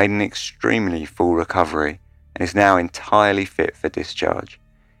 made an extremely full recovery and is now entirely fit for discharge,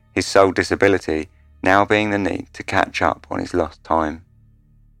 his sole disability now being the need to catch up on his lost time."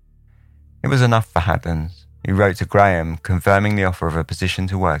 It was enough for Hadlands, who wrote to Graham confirming the offer of a position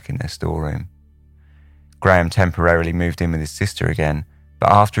to work in their storeroom. Graham temporarily moved in with his sister again,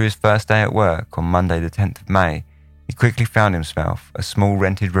 but after his first day at work on Monday the 10th of May, he quickly found himself a small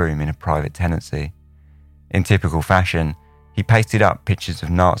rented room in a private tenancy. In typical fashion, he pasted up pictures of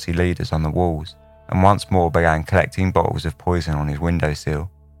Nazi leaders on the walls and once more began collecting bottles of poison on his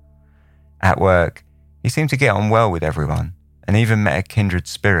windowsill. At work, he seemed to get on well with everyone, and even met a kindred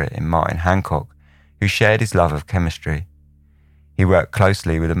spirit in Martin Hancock, who shared his love of chemistry. He worked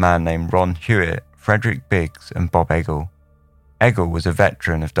closely with a man named Ron Hewitt, Frederick Biggs and Bob Eggle. Eggle was a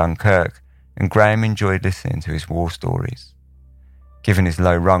veteran of Dunkirk, and Graham enjoyed listening to his war stories. Given his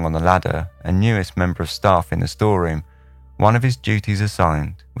low rung on the ladder and newest member of staff in the storeroom, one of his duties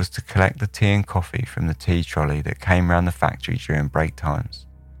assigned was to collect the tea and coffee from the tea trolley that came round the factory during break times.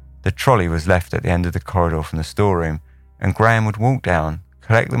 The trolley was left at the end of the corridor from the storeroom, and Graham would walk down,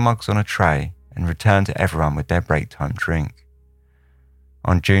 collect the mugs on a tray, and return to everyone with their break time drink.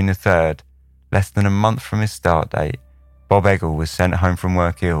 On June the 3rd, less than a month from his start date, Bob Eggle was sent home from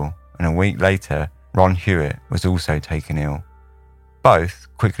work ill, and a week later, Ron Hewitt was also taken ill. Both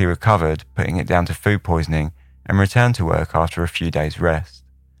quickly recovered, putting it down to food poisoning, and returned to work after a few days' rest.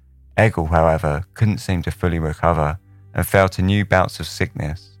 Eggle, however, couldn't seem to fully recover, and fell to new bouts of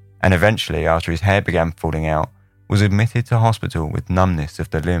sickness, and eventually, after his hair began falling out, was admitted to hospital with numbness of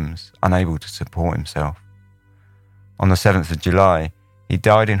the limbs, unable to support himself. On the 7th of July, he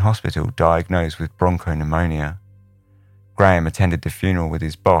died in hospital diagnosed with bronchopneumonia. Graham attended the funeral with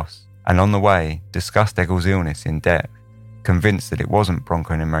his boss and on the way discussed Eggles' illness in depth, convinced that it wasn't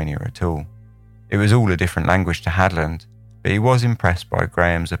bronchopneumonia at all. It was all a different language to Hadland, but he was impressed by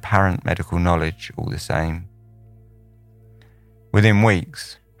Graham's apparent medical knowledge all the same. Within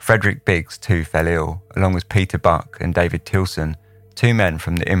weeks, Frederick Biggs too fell ill, along with Peter Buck and David Tilson, two men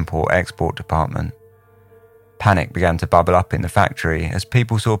from the import-export department. Panic began to bubble up in the factory as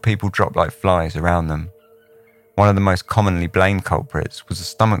people saw people drop like flies around them. One of the most commonly blamed culprits was a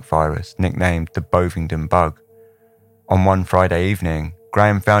stomach virus nicknamed the Bovingdon bug. On one Friday evening,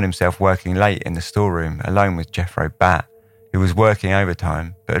 Graham found himself working late in the storeroom alone with Jethro Batt, who was working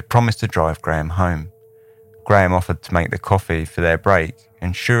overtime but had promised to drive Graham home. Graham offered to make the coffee for their break,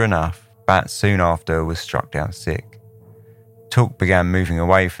 and sure enough, Batt soon after was struck down sick. Talk began moving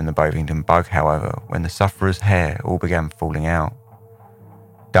away from the Bovingdon bug, however, when the sufferer's hair all began falling out.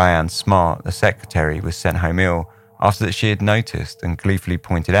 Diane Smart, the secretary, was sent home ill after that she had noticed and gleefully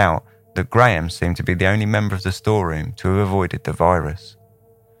pointed out that Graham seemed to be the only member of the storeroom to have avoided the virus.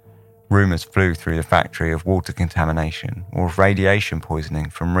 Rumours flew through the factory of water contamination or of radiation poisoning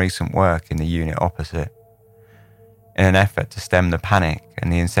from recent work in the unit opposite. In an effort to stem the panic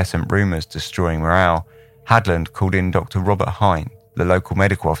and the incessant rumours destroying morale, Hadland called in Dr. Robert Hind, the local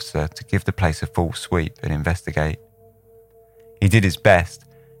medical officer, to give the place a full sweep and investigate. He did his best,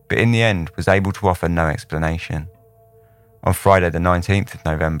 but in the end was able to offer no explanation. On Friday the 19th of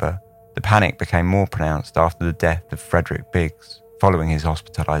November, the panic became more pronounced after the death of Frederick Biggs, following his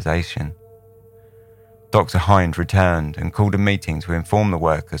hospitalisation. Dr. Hind returned and called a meeting to inform the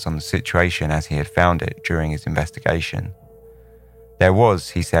workers on the situation as he had found it during his investigation. There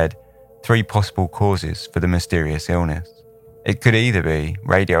was, he said, 3 possible causes for the mysterious illness. It could either be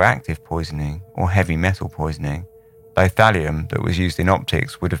radioactive poisoning or heavy metal poisoning. Though thallium that was used in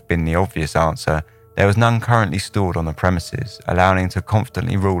optics would have been the obvious answer, there was none currently stored on the premises, allowing him to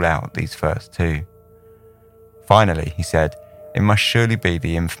confidently rule out these first 2. Finally, he said, it must surely be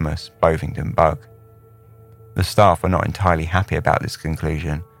the infamous Bovingdon bug. The staff were not entirely happy about this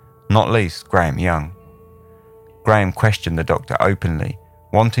conclusion, not least Graham Young. Graham questioned the doctor openly,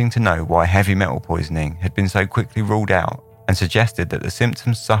 wanting to know why heavy metal poisoning had been so quickly ruled out, and suggested that the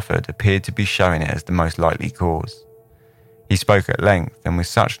symptoms suffered appeared to be showing it as the most likely cause. He spoke at length and with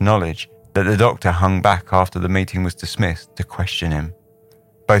such knowledge that the doctor hung back after the meeting was dismissed to question him.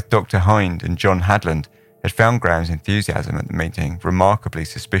 Both Dr. Hind and John Hadland had found Graham's enthusiasm at the meeting remarkably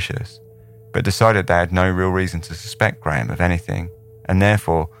suspicious, but decided they had no real reason to suspect Graham of anything, and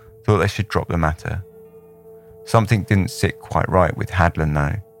therefore thought they should drop the matter. Something didn't sit quite right with Hadland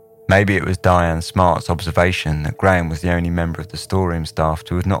though. Maybe it was Diane Smart's observation that Graham was the only member of the storeroom staff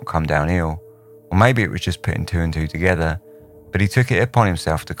to have not come down ill, or maybe it was just putting 2 and 2 together, but he took it upon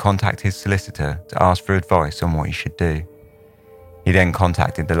himself to contact his solicitor to ask for advice on what he should do. He then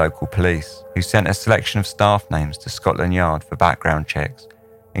contacted the local police, who sent a selection of staff names to Scotland Yard for background checks,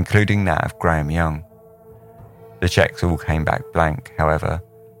 including that of Graham Young. The checks all came back blank, however,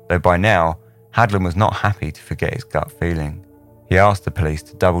 though by now Hadland was not happy to forget his gut feeling. He asked the police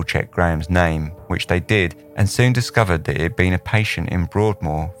to double-check Graham's name, which they did, and soon discovered that he had been a patient in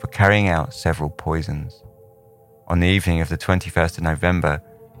Broadmoor for carrying out several poisons. On the evening of the 21st of November,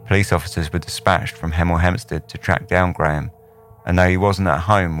 police officers were dispatched from Hemel Hempstead to track down Graham, and though he wasn't at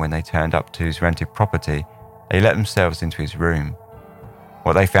home when they turned up to his rented property, they let themselves into his room.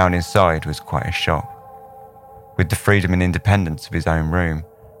 What they found inside was quite a shock. With the freedom and independence of his own room,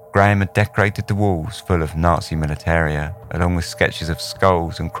 Graham had decorated the walls full of Nazi militaria, along with sketches of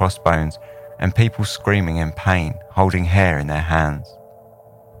skulls and crossbones and people screaming in pain, holding hair in their hands.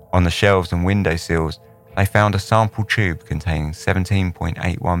 On the shelves and windowsills, they found a sample tube containing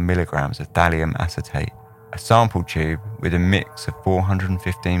 17.81 milligrams of thallium acetate, a sample tube with a mix of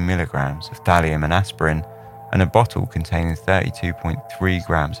 415 milligrams of thallium and aspirin, and a bottle containing 32.3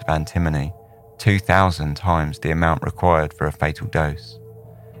 grams of antimony, 2,000 times the amount required for a fatal dose.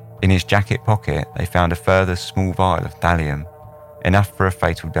 In his jacket pocket, they found a further small vial of thallium, enough for a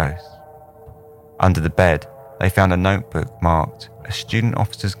fatal dose. Under the bed, they found a notebook marked a student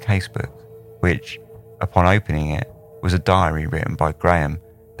officer's casebook, which, upon opening it, was a diary written by Graham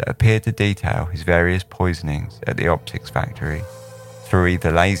that appeared to detail his various poisonings at the optics factory. Through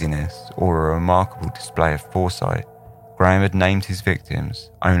either laziness or a remarkable display of foresight, Graham had named his victims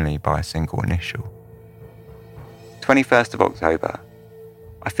only by a single initial. 21st of October.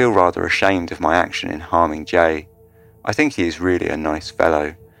 I feel rather ashamed of my action in harming Jay. I think he is really a nice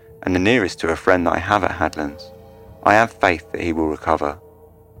fellow, and the nearest to a friend that I have at Hadlands. I have faith that he will recover.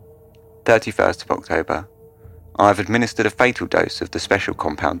 31st of October. I have administered a fatal dose of the special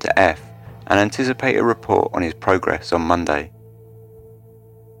compound to F and anticipate a report on his progress on Monday.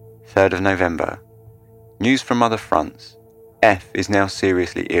 3rd of November. News from other fronts. F is now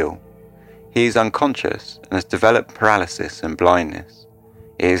seriously ill. He is unconscious and has developed paralysis and blindness.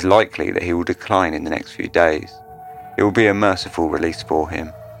 It is likely that he will decline in the next few days. It will be a merciful release for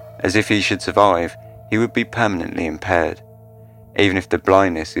him, as if he should survive, he would be permanently impaired. Even if the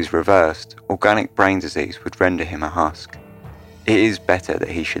blindness is reversed, organic brain disease would render him a husk. It is better that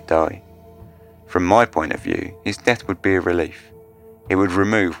he should die. From my point of view, his death would be a relief. It would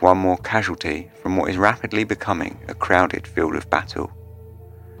remove one more casualty from what is rapidly becoming a crowded field of battle.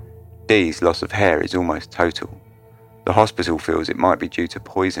 D's loss of hair is almost total. The hospital feels it might be due to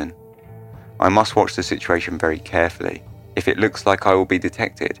poison. I must watch the situation very carefully. If it looks like I will be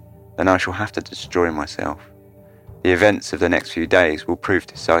detected, then I shall have to destroy myself. The events of the next few days will prove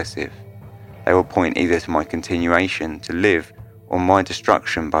decisive. They will point either to my continuation to live or my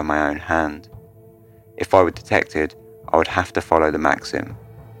destruction by my own hand. If I were detected, I would have to follow the maxim,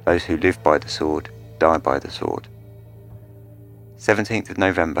 those who live by the sword, die by the sword. 17th of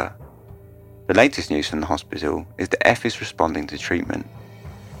November. The latest news from the hospital is that F is responding to treatment.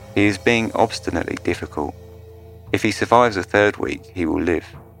 He is being obstinately difficult. If he survives a third week, he will live.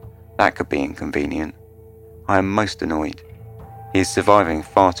 That could be inconvenient. I am most annoyed. He is surviving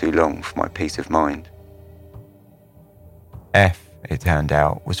far too long for my peace of mind. F, it turned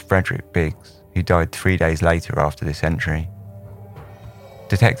out, was Frederick Biggs, who died 3 days later after this entry.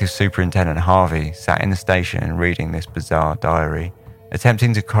 Detective Superintendent Harvey sat in the station reading this bizarre diary,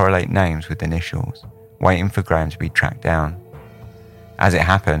 attempting to correlate names with initials, waiting for Graham to be tracked down. As it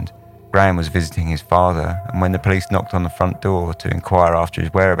happened, Graham was visiting his father, and when the police knocked on the front door to inquire after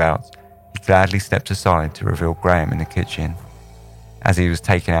his whereabouts, he gladly stepped aside to reveal Graham in the kitchen. As he was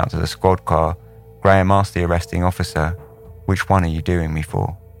taken out to the squad car, Graham asked the arresting officer, "Which one are you doing me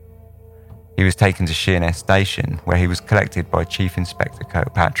for?" He was taken to Sheerness Station, where he was collected by Chief Inspector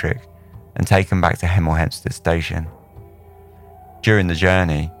Kirkpatrick and taken back to Hemel Hempstead Station. During the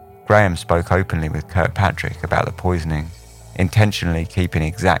journey, Graham spoke openly with Kirkpatrick about the poisoning, intentionally keeping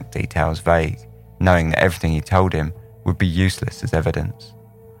exact details vague, knowing that everything he told him would be useless as evidence.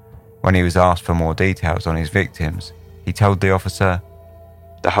 When he was asked for more details on his victims, he told the officer,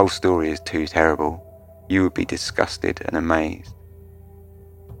 "The whole story is too terrible. You would be disgusted and amazed."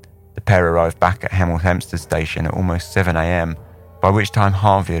 The pair arrived back at Hemel Hempstead Station at almost 7 a.m, by which time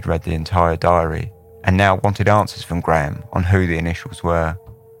Harvey had read the entire diary and now wanted answers from Graham on who the initials were.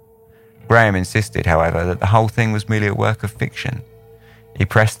 Graham insisted, however, that the whole thing was merely a work of fiction. He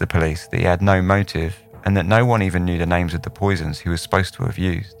pressed the police that he had no motive and that no one even knew the names of the poisons he was supposed to have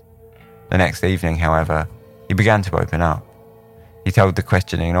used. The next evening, however, he began to open up. He told the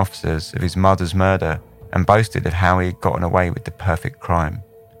questioning officers of his mother's murder and boasted of how he had gotten away with the perfect crime.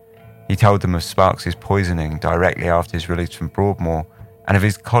 He told them of Sparks' poisoning directly after his release from Broadmoor and of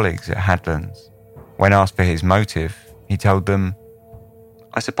his colleagues at Hadlands. When asked for his motive, he told them,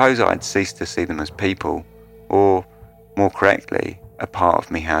 "I suppose I had ceased to see them as people, or, more correctly, a part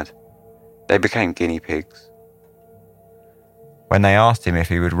of me had. They became guinea pigs." When they asked him if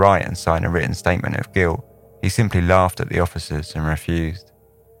he would write and sign a written statement of guilt, he simply laughed at the officers and refused.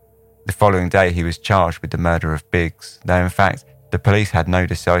 The following day he was charged with the murder of Biggs, though in fact the police had no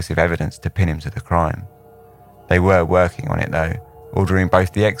decisive evidence to pin him to the crime. They were working on it though, ordering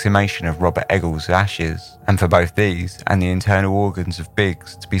both the exhumation of Robert Eggles' ashes, and for both these and the internal organs of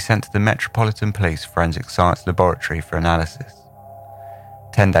Biggs to be sent to the Metropolitan Police Forensic Science Laboratory for analysis.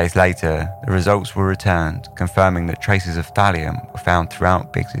 10 days later, the results were returned, confirming that traces of thallium were found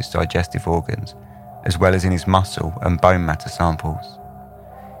throughout Biggs' digestive organs, as well as in his muscle and bone matter samples.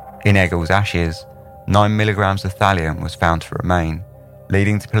 In Eggles' ashes, 9 milligrams of thallium was found to remain,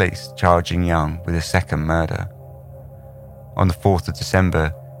 leading to police charging Young with a second murder. On the 4th of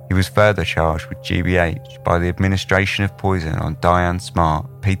December, he was further charged with GBH by the administration of poison on Diane Smart,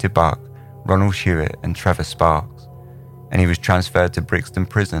 Peter Buck, Ronald Hewitt and Trevor Sparks, and he was transferred to Brixton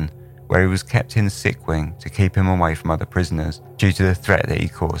Prison, where he was kept in the sick wing to keep him away from other prisoners due to the threat that he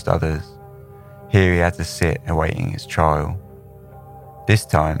caused others. Here he had to sit awaiting his trial. This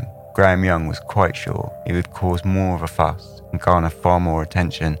time, Graham Young was quite sure he would cause more of a fuss and garner far more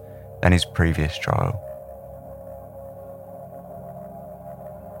attention than his previous trial.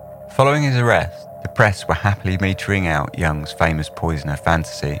 Following his arrest, the press were happily metering out Young's famous poisoner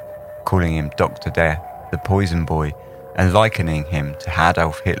fantasy, calling him Dr. Death, the Poison Boy, and likening him to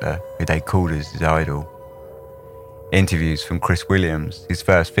Adolf Hitler, who they called as his idol. Interviews from Chris Williams, his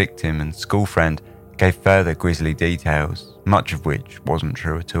first victim and school friend, gave further grisly details, much of which wasn't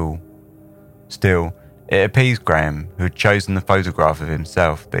true at all. Still, it appeased Graham, who had chosen the photograph of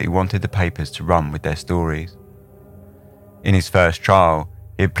himself, that he wanted the papers to run with their stories. In his first trial,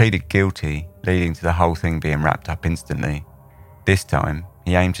 he had pleaded guilty, leading to the whole thing being wrapped up instantly. This time,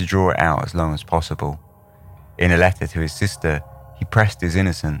 he aimed to draw it out as long as possible. In a letter to his sister, he pressed his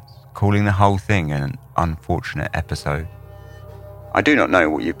innocence, calling the whole thing an unfortunate episode. "I do not know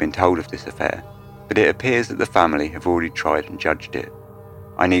what you've been told of this affair, but it appears that the family have already tried and judged it.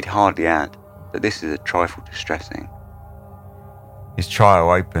 I need hardly add that this is a trifle distressing." His trial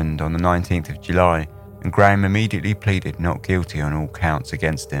opened on the 19th of July, and Graham immediately pleaded not guilty on all counts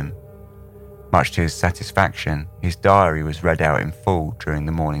against him. Much to his satisfaction, his diary was read out in full during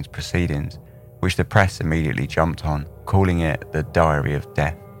the morning's proceedings, which the press immediately jumped on, calling it the Diary of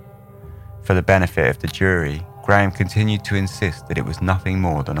Death. For the benefit of the jury, Graham continued to insist that it was nothing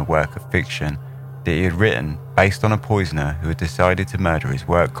more than a work of fiction that he had written based on a poisoner who had decided to murder his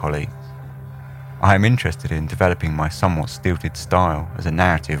work colleagues. "I am interested in developing my somewhat stilted style as a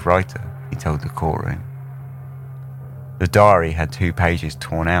narrative writer," he told the courtroom. The diary had 2 pages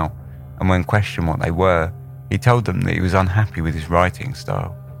torn out, and when questioned what they were, he told them that he was unhappy with his writing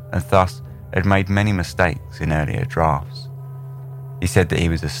style and thus had made many mistakes in earlier drafts. He said that he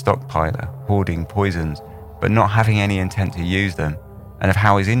was a stockpiler, hoarding poisons, but not having any intent to use them, and of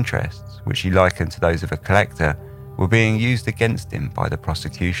how his interests, which he likened to those of a collector, were being used against him by the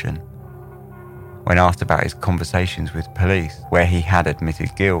prosecution. When asked about his conversations with police, where he had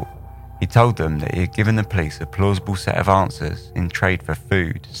admitted guilt, he told them that he had given the police a plausible set of answers in trade for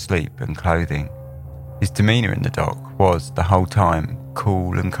food, sleep and clothing. His demeanour in the dock was, the whole time,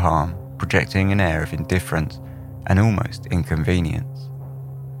 cool and calm, projecting an air of indifference and almost inconvenience.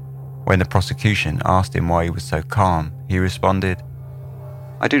 When the prosecution asked him why he was so calm, he responded,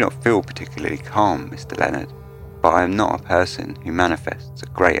 "I do not feel particularly calm, Mr. Leonard, but I am not a person who manifests a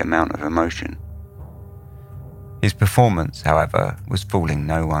great amount of emotion." His performance, however, was fooling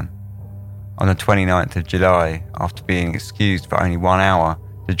no one. On the 29th of July, after being excused for only 1 hour,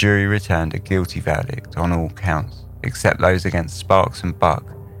 the jury returned a guilty verdict on all counts, except those against Sparks and Buck,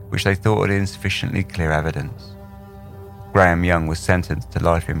 which they thought had insufficiently clear evidence. Graham Young was sentenced to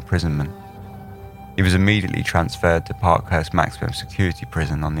life imprisonment. He was immediately transferred to Parkhurst Maximum Security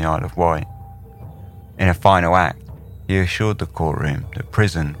Prison on the Isle of Wight. In a final act, he assured the courtroom that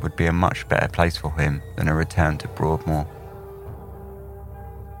prison would be a much better place for him than a return to Broadmoor.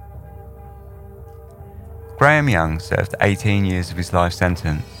 Graham Young served 18 years of his life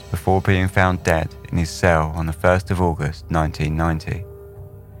sentence before being found dead in his cell on the 1st of August 1990.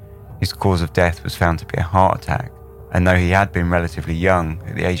 His cause of death was found to be a heart attack, and though he had been relatively young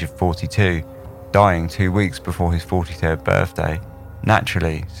at the age of 42, dying 2 weeks before his 43rd birthday,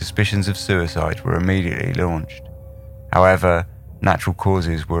 naturally suspicions of suicide were immediately launched. However, natural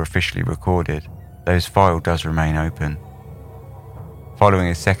causes were officially recorded, though his file does remain open. Following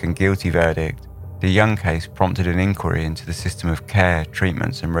a second guilty verdict, the Young case prompted an inquiry into the system of care,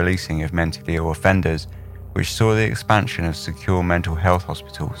 treatments and releasing of mentally ill offenders, which saw the expansion of secure mental health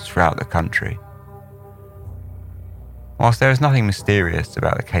hospitals throughout the country. Whilst there is nothing mysterious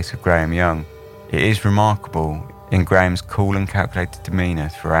about the case of Graham Young, it is remarkable in Graham's cool and calculated demeanour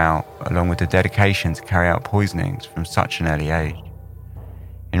throughout, along with the dedication to carry out poisonings from such an early age.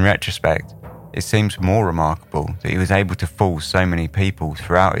 In retrospect, it seems more remarkable that he was able to fool so many people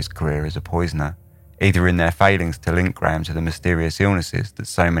throughout his career as a poisoner, either in their failings to link Graham to the mysterious illnesses that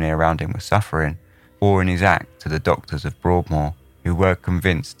so many around him were suffering, or in his act to the doctors of Broadmoor, who were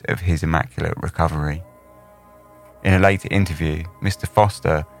convinced of his immaculate recovery. In a later interview, Mr.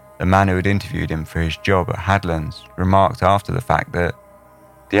 Foster, the man who had interviewed him for his job at Hadlands, remarked after the fact that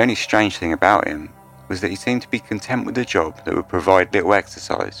the only strange thing about him was that he seemed to be content with a job that would provide little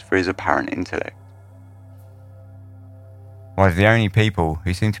exercise for his apparent intellect. One of the only people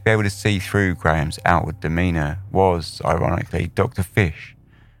who seemed to be able to see through Graham's outward demeanour was, ironically, Dr. Fish,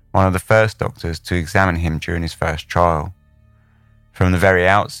 one of the first doctors to examine him during his first trial. From the very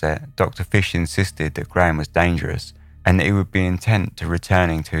outset, Dr. Fish insisted that Graham was dangerous and that he would be intent to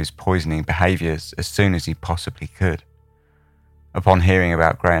returning to his poisoning behaviours as soon as he possibly could. Upon hearing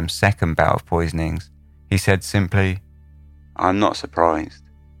about Graham's second bout of poisonings, he said simply, "I am not surprised.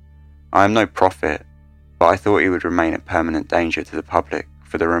 I am no prophet, but I thought he would remain a permanent danger to the public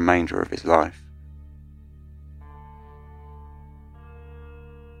for the remainder of his life."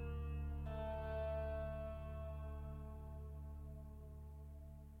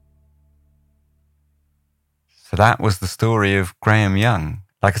 So that was the story of Graham Young.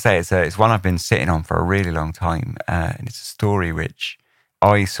 Like I say, it's one I've been sitting on for a really long time, and it's a story which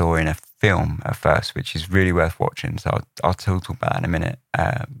I saw in a film at first, which is really worth watching. So I'll talk about that in a minute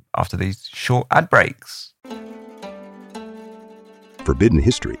after these short ad breaks. Forbidden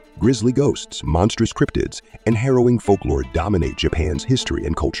history, grisly ghosts, monstrous cryptids, and harrowing folklore dominate Japan's history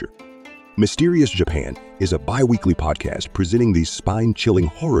and culture. Mysterious Japan is a bi-weekly podcast presenting these spine-chilling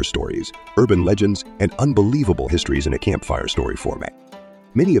horror stories, urban legends, and unbelievable histories in a campfire story format.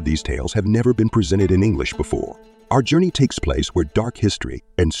 Many of these tales have never been presented in English before. Our journey takes place where dark history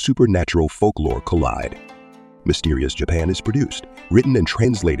and supernatural folklore collide. Mysterious Japan is produced, written, and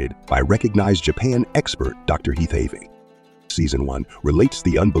translated by recognized Japan expert Dr. Heath Havey. Season 1 relates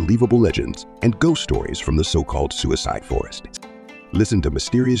the unbelievable legends and ghost stories from the so-called Suicide Forest. Listen to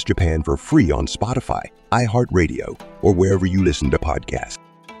Mysterious Japan for free on Spotify, iHeartRadio, or wherever you listen to podcasts.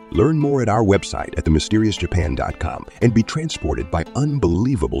 Learn more at our website at themysteriousjapan.com and be transported by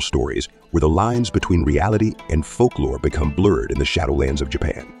unbelievable stories where the lines between reality and folklore become blurred in the Shadowlands of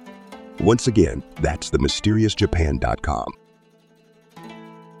Japan. Once again, that's themysteriousjapan.com.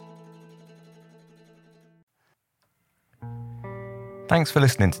 Thanks for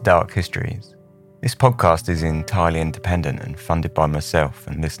listening to Dark Histories. This podcast is entirely independent and funded by myself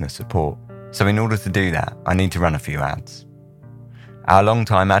and listener support. So in order to do that, I need to run a few ads. Our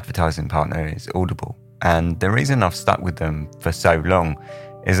long-time advertising partner is Audible, and the reason I've stuck with them for so long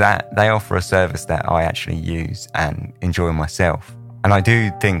is that they offer a service that I actually use and enjoy myself. And I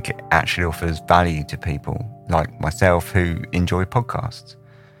do think it actually offers value to people like myself who enjoy podcasts.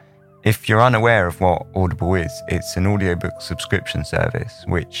 If you're unaware of what Audible is, it's an audiobook subscription service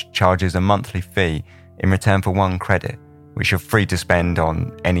which charges a monthly fee in return for 1 credit, which you're free to spend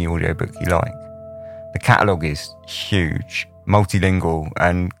on any audiobook you like. The catalogue is huge, multilingual,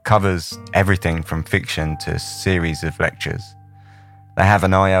 and covers everything from fiction to series of lectures. They have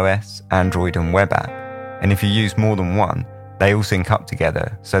an iOS, Android, and web app, and if you use more than one, they all sync up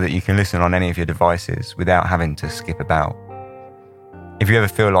together so that you can listen on any of your devices without having to skip about. If you ever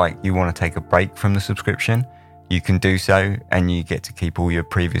feel like you want to take a break from the subscription, you can do so, and you get to keep all your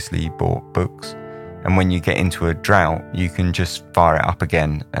previously bought books. And when you get into a drought, you can just fire it up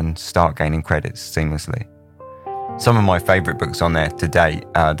again and start gaining credits seamlessly. Some of my favourite books on there to date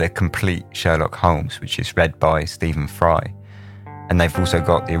are The Complete Sherlock Holmes, which is read by Stephen Fry. And they've also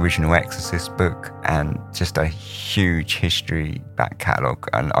got the original Exorcist book and just a huge history back catalogue.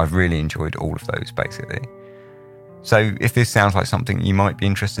 And I've really enjoyed all of those, basically. So if this sounds like something you might be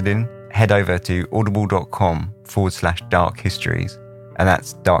interested in, head over to audible.com/dark histories, and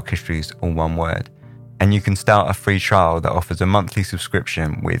that's dark histories all one word. And you can start a free trial that offers a monthly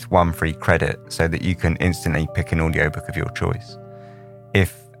subscription with 1 free credit so that you can instantly pick an audiobook of your choice.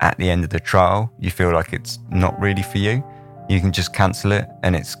 If at the end of the trial you feel like it's not really for you, you can just cancel it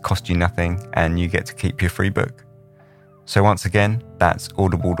and it's cost you nothing and you get to keep your free book. So once again, that's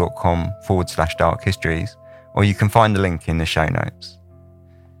audible.com/dark histories, or you can find the link in the show notes.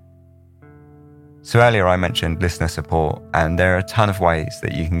 So earlier I mentioned listener support, and there are a ton of ways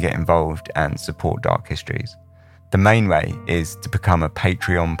that you can get involved and support Dark Histories. The main way is to become a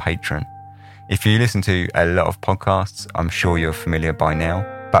Patreon patron. If you listen to a lot of podcasts, I'm sure you're familiar by now,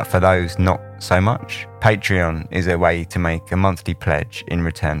 but for those not so much, Patreon is a way to make a monthly pledge in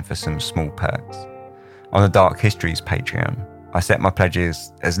return for some small perks. On the Dark Histories Patreon, I set my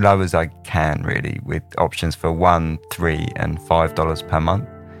pledges as low as I can, really, with options for $1, $3, and $5 per month.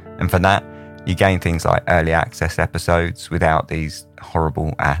 And for that, you gain things like early access episodes without these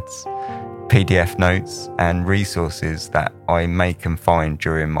horrible ads, PDF notes, and resources that I make and find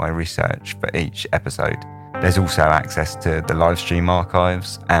during my research for each episode. There's also access to the live stream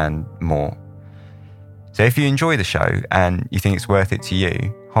archives and more. So if you enjoy the show and you think it's worth it to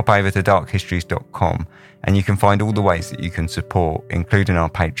you, hop over to darkhistories.com and you can find all the ways that you can support, including our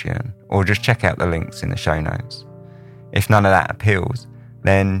Patreon, or just check out the links in the show notes. If none of that appeals,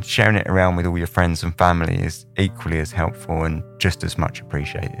 then sharing it around with all your friends and family is equally as helpful and just as much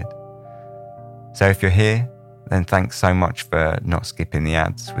appreciated. So if you're here, then thanks so much for not skipping the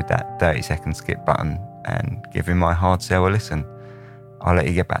ads with that 30-second skip button and giving my hard sell a listen. I'll let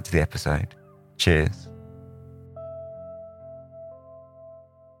you get back to the episode. Cheers.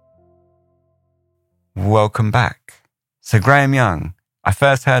 Welcome back. So Graham Young, I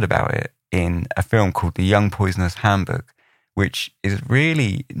first heard about it in a film called The Young Poisoner's Handbook, which is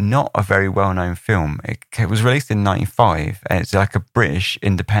really not a very well-known film. It was released in 1995, and it's like a British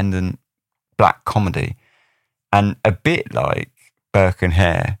independent black comedy. And a bit like Burke and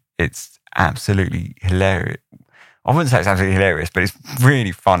Hare, it's absolutely hilarious. I wouldn't say it's absolutely hilarious, but it's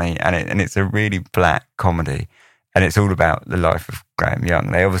really funny, and it's a really black comedy. And it's all about the life of Graham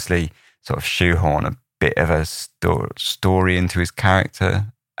Young. They obviously sort of shoehorn a bit of a story into his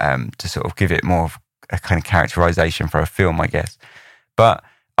character, to sort of give it more of a kind of characterization for a film, I guess. But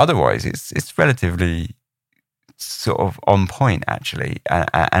otherwise, it's relatively sort of on point, actually, and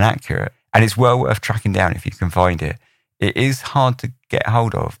accurate. And it's well worth tracking down if you can find it. It is hard to get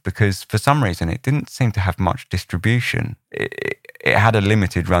hold of because for some reason it didn't seem to have much distribution. It had a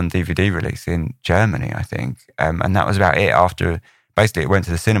limited run DVD release in Germany, I think. And that was about it. After, basically, it went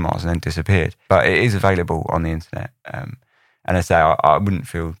to the cinemas and then disappeared. But it is available on the internet. And I say, I wouldn't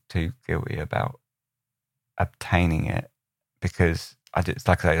feel too guilty about obtaining it because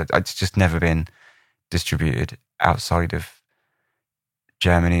like I say, it's just never been distributed outside of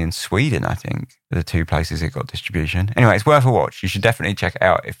Germany and Sweden, I think, are the two places it got distribution. Anyway, it's worth a watch. You should definitely check it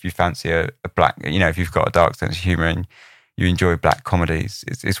out if you fancy a black, if you've got a dark sense of humour and you enjoy black comedies.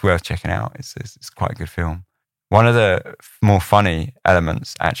 It's worth checking out. It's quite a good film. One of the more funny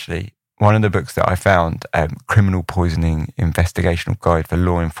elements, actually, one of the books that I found, Criminal Poisoning Investigational Guide for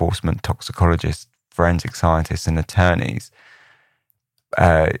Law Enforcement, Toxicologists, Forensic Scientists and Attorneys,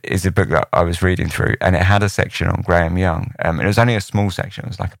 is a book that I was reading through, and it had a section on Graham Young. It was only a small section. It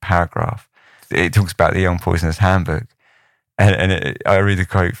was like a paragraph. It talks about the Young Poisoner's Handbook. And I read the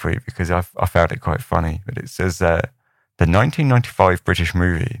quote for you because I found it quite funny. But it says, the 1995 British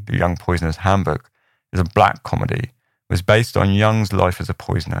movie, The Young Poisoner's Handbook, is a black comedy, was based on Young's life as a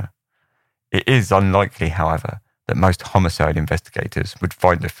poisoner. It is unlikely, however, that most homicide investigators would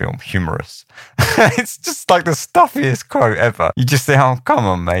find the film humorous. It's just like the stuffiest quote ever. You just say, oh, come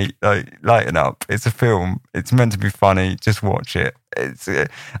on, mate, like, lighten up. It's a film. It's meant to be funny. Just watch it.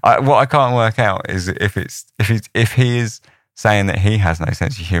 What I can't work out is if he is saying that he has no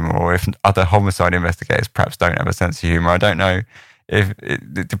sense of humour, or if other homicide investigators perhaps don't have a sense of humour. I don't know. If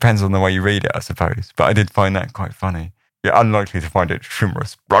it depends on the way you read it, I suppose. But I did find that quite funny. You're unlikely to find it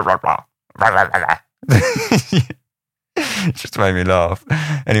humorous. It just made me laugh.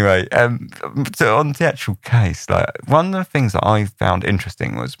 Anyway, so on the actual case, like one of the things that I found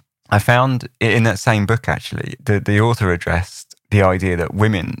interesting was I found in that same book, actually, the author addressed the idea that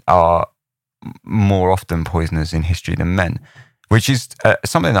women are more often poisoners in history than men, which is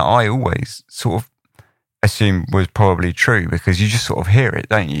something that I always sort of assumed was probably true because you just sort of hear it,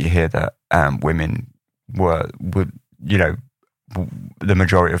 don't you? You hear that women would, the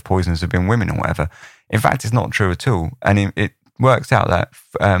majority of poisoners have been women or whatever. In fact, it's not true at all. And it works out that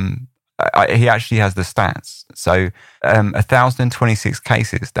he actually has the stats. So 1,026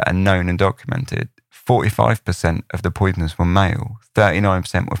 cases that are known and documented, 45% of the poisoners were male,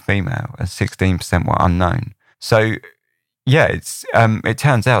 39% were female, and 16% were unknown. So, yeah, it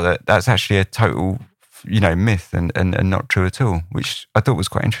turns out that that's actually a total myth and not true at all, which I thought was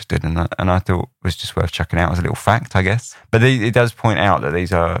quite interesting and I thought was just worth checking out as a little fact, I guess. But it does point out that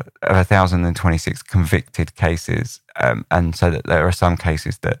these are 1,026 convicted cases, and so that there are some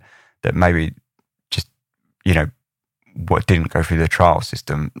cases that maybe just, what didn't go through the trial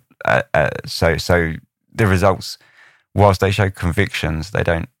system. So the results, whilst they show convictions, they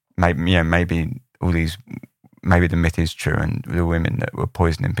don't, maybe all these, maybe the myth is true and the women that were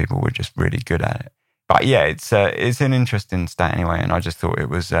poisoning people were just really good at it. But yeah, it's an interesting stat anyway, and I just thought it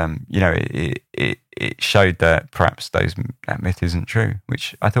was, it showed that perhaps that myth isn't true,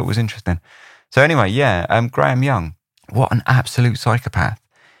 which I thought was interesting. So anyway, yeah, Graham Young, what an absolute psychopath.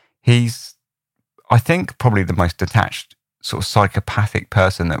 He's, I think, probably the most detached sort of psychopathic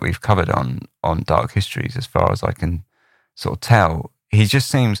person that we've covered on Dark Histories, as far as I can sort of tell. He just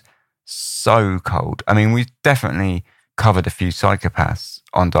seems so cold. I mean, we've definitely covered a few psychopaths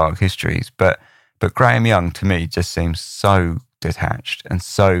on Dark Histories, but Graham Young, to me, just seems so detached and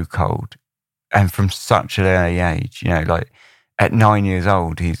so cold. And from such an early age, like at 9 years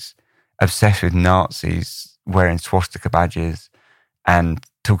old, he's obsessed with Nazis, wearing swastika badges and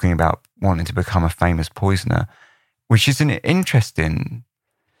talking about wanting to become a famous poisoner, which is an interesting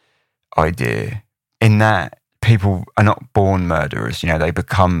idea in that people are not born murderers, they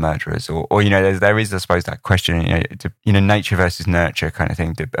become murderers, or there is, I suppose, that question, nature versus nurture kind of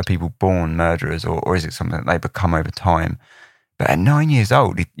thing. Are people born murderers, or is it something that they become over time? But at 9 years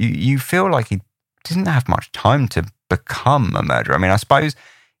old, you feel like he didn't have much time to become a murderer. I mean, I suppose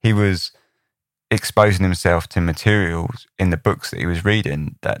he was exposing himself to materials in the books that he was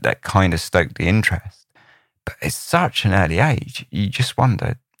reading that kind of stoked the interest. But at such an early age, you just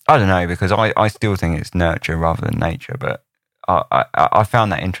wonder. I don't know, because I still think it's nurture rather than nature, but I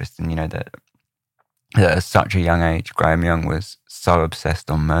found that interesting, that at such a young age, Graham Young was so obsessed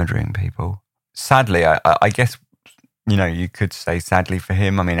on murdering people. Sadly, I guess, you could say sadly for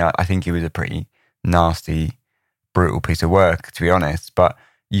him. I mean, I think he was a pretty nasty, brutal piece of work, to be honest, but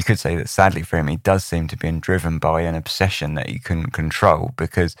you could say that sadly for him, he does seem to be driven by an obsession that he couldn't control,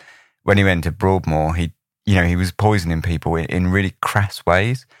 because when he went to Broadmoor, he was poisoning people in really crass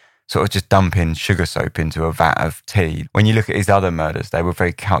ways, sort of just dumping sugar soap into a vat of tea. When you look at his other murders, they were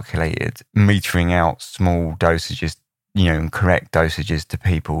very calculated, metering out small dosages, and correct dosages to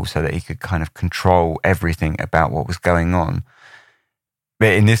people so that he could kind of control everything about what was going on.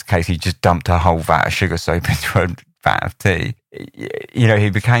 But in this case, he just dumped a whole vat of sugar soap into a vat of tea. He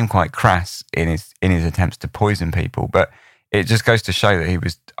became quite crass in his attempts to poison people, but it just goes to show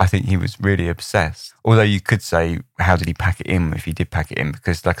that I think he was really obsessed. Although you could say, how did he pack it in if he did pack it in?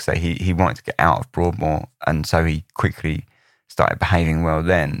 Because like I say, he wanted to get out of Broadmoor, and so he quickly started behaving well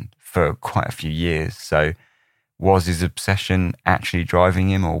then for quite a few years. So was his obsession actually driving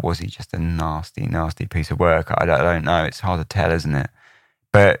him, or was he just a nasty, nasty piece of work? I don't know. It's hard to tell, isn't it?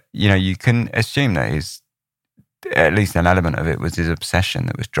 But, you can assume that at least an element of it was his obsession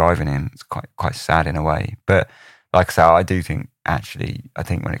that was driving him. It's quite sad in a way. But like I say, I do think, actually, I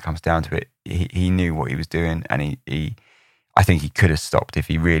think when it comes down to it, he knew what he was doing, and I think he could have stopped if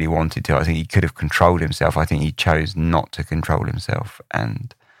he really wanted to. I think he could have controlled himself. I think he chose not to control himself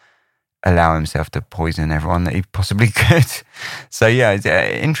and allow himself to poison everyone that he possibly could. So yeah, it's an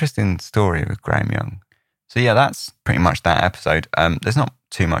interesting story with Graham Young. So yeah, that's pretty much that episode. There's not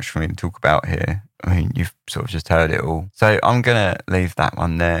too much for me to talk about here. I mean, you've sort of just heard it all. So I'm going to leave that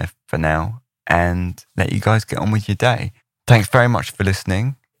one there for now and let you guys get on with your day. Thanks very much for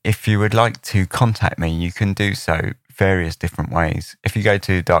listening. If you would like to contact me, you can do so various different ways. If you go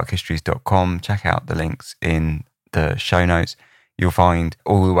to darkhistories.com, check out the links in the show notes. You'll find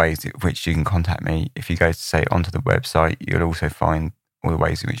all the ways in which you can contact me. If you go onto the website, you'll also find all the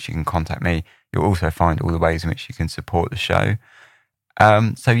ways in which you can contact me. You'll also find all the ways in which you can support the show.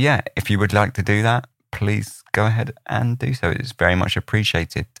 So yeah, if you would like to do that, please go ahead and do so. It's very much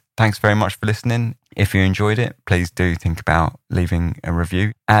appreciated. Thanks very much for listening. If you enjoyed it, please do think about leaving a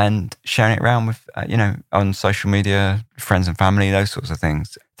review and sharing it around with, on social media, friends and family, those sorts of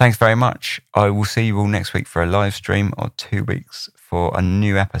things. Thanks very much. I will see you all next week for a live stream, or 2 weeks for a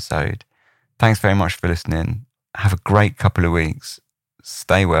new episode. Thanks very much for listening. Have a great couple of weeks.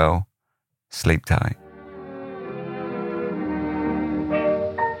 Stay well. Sleep tight.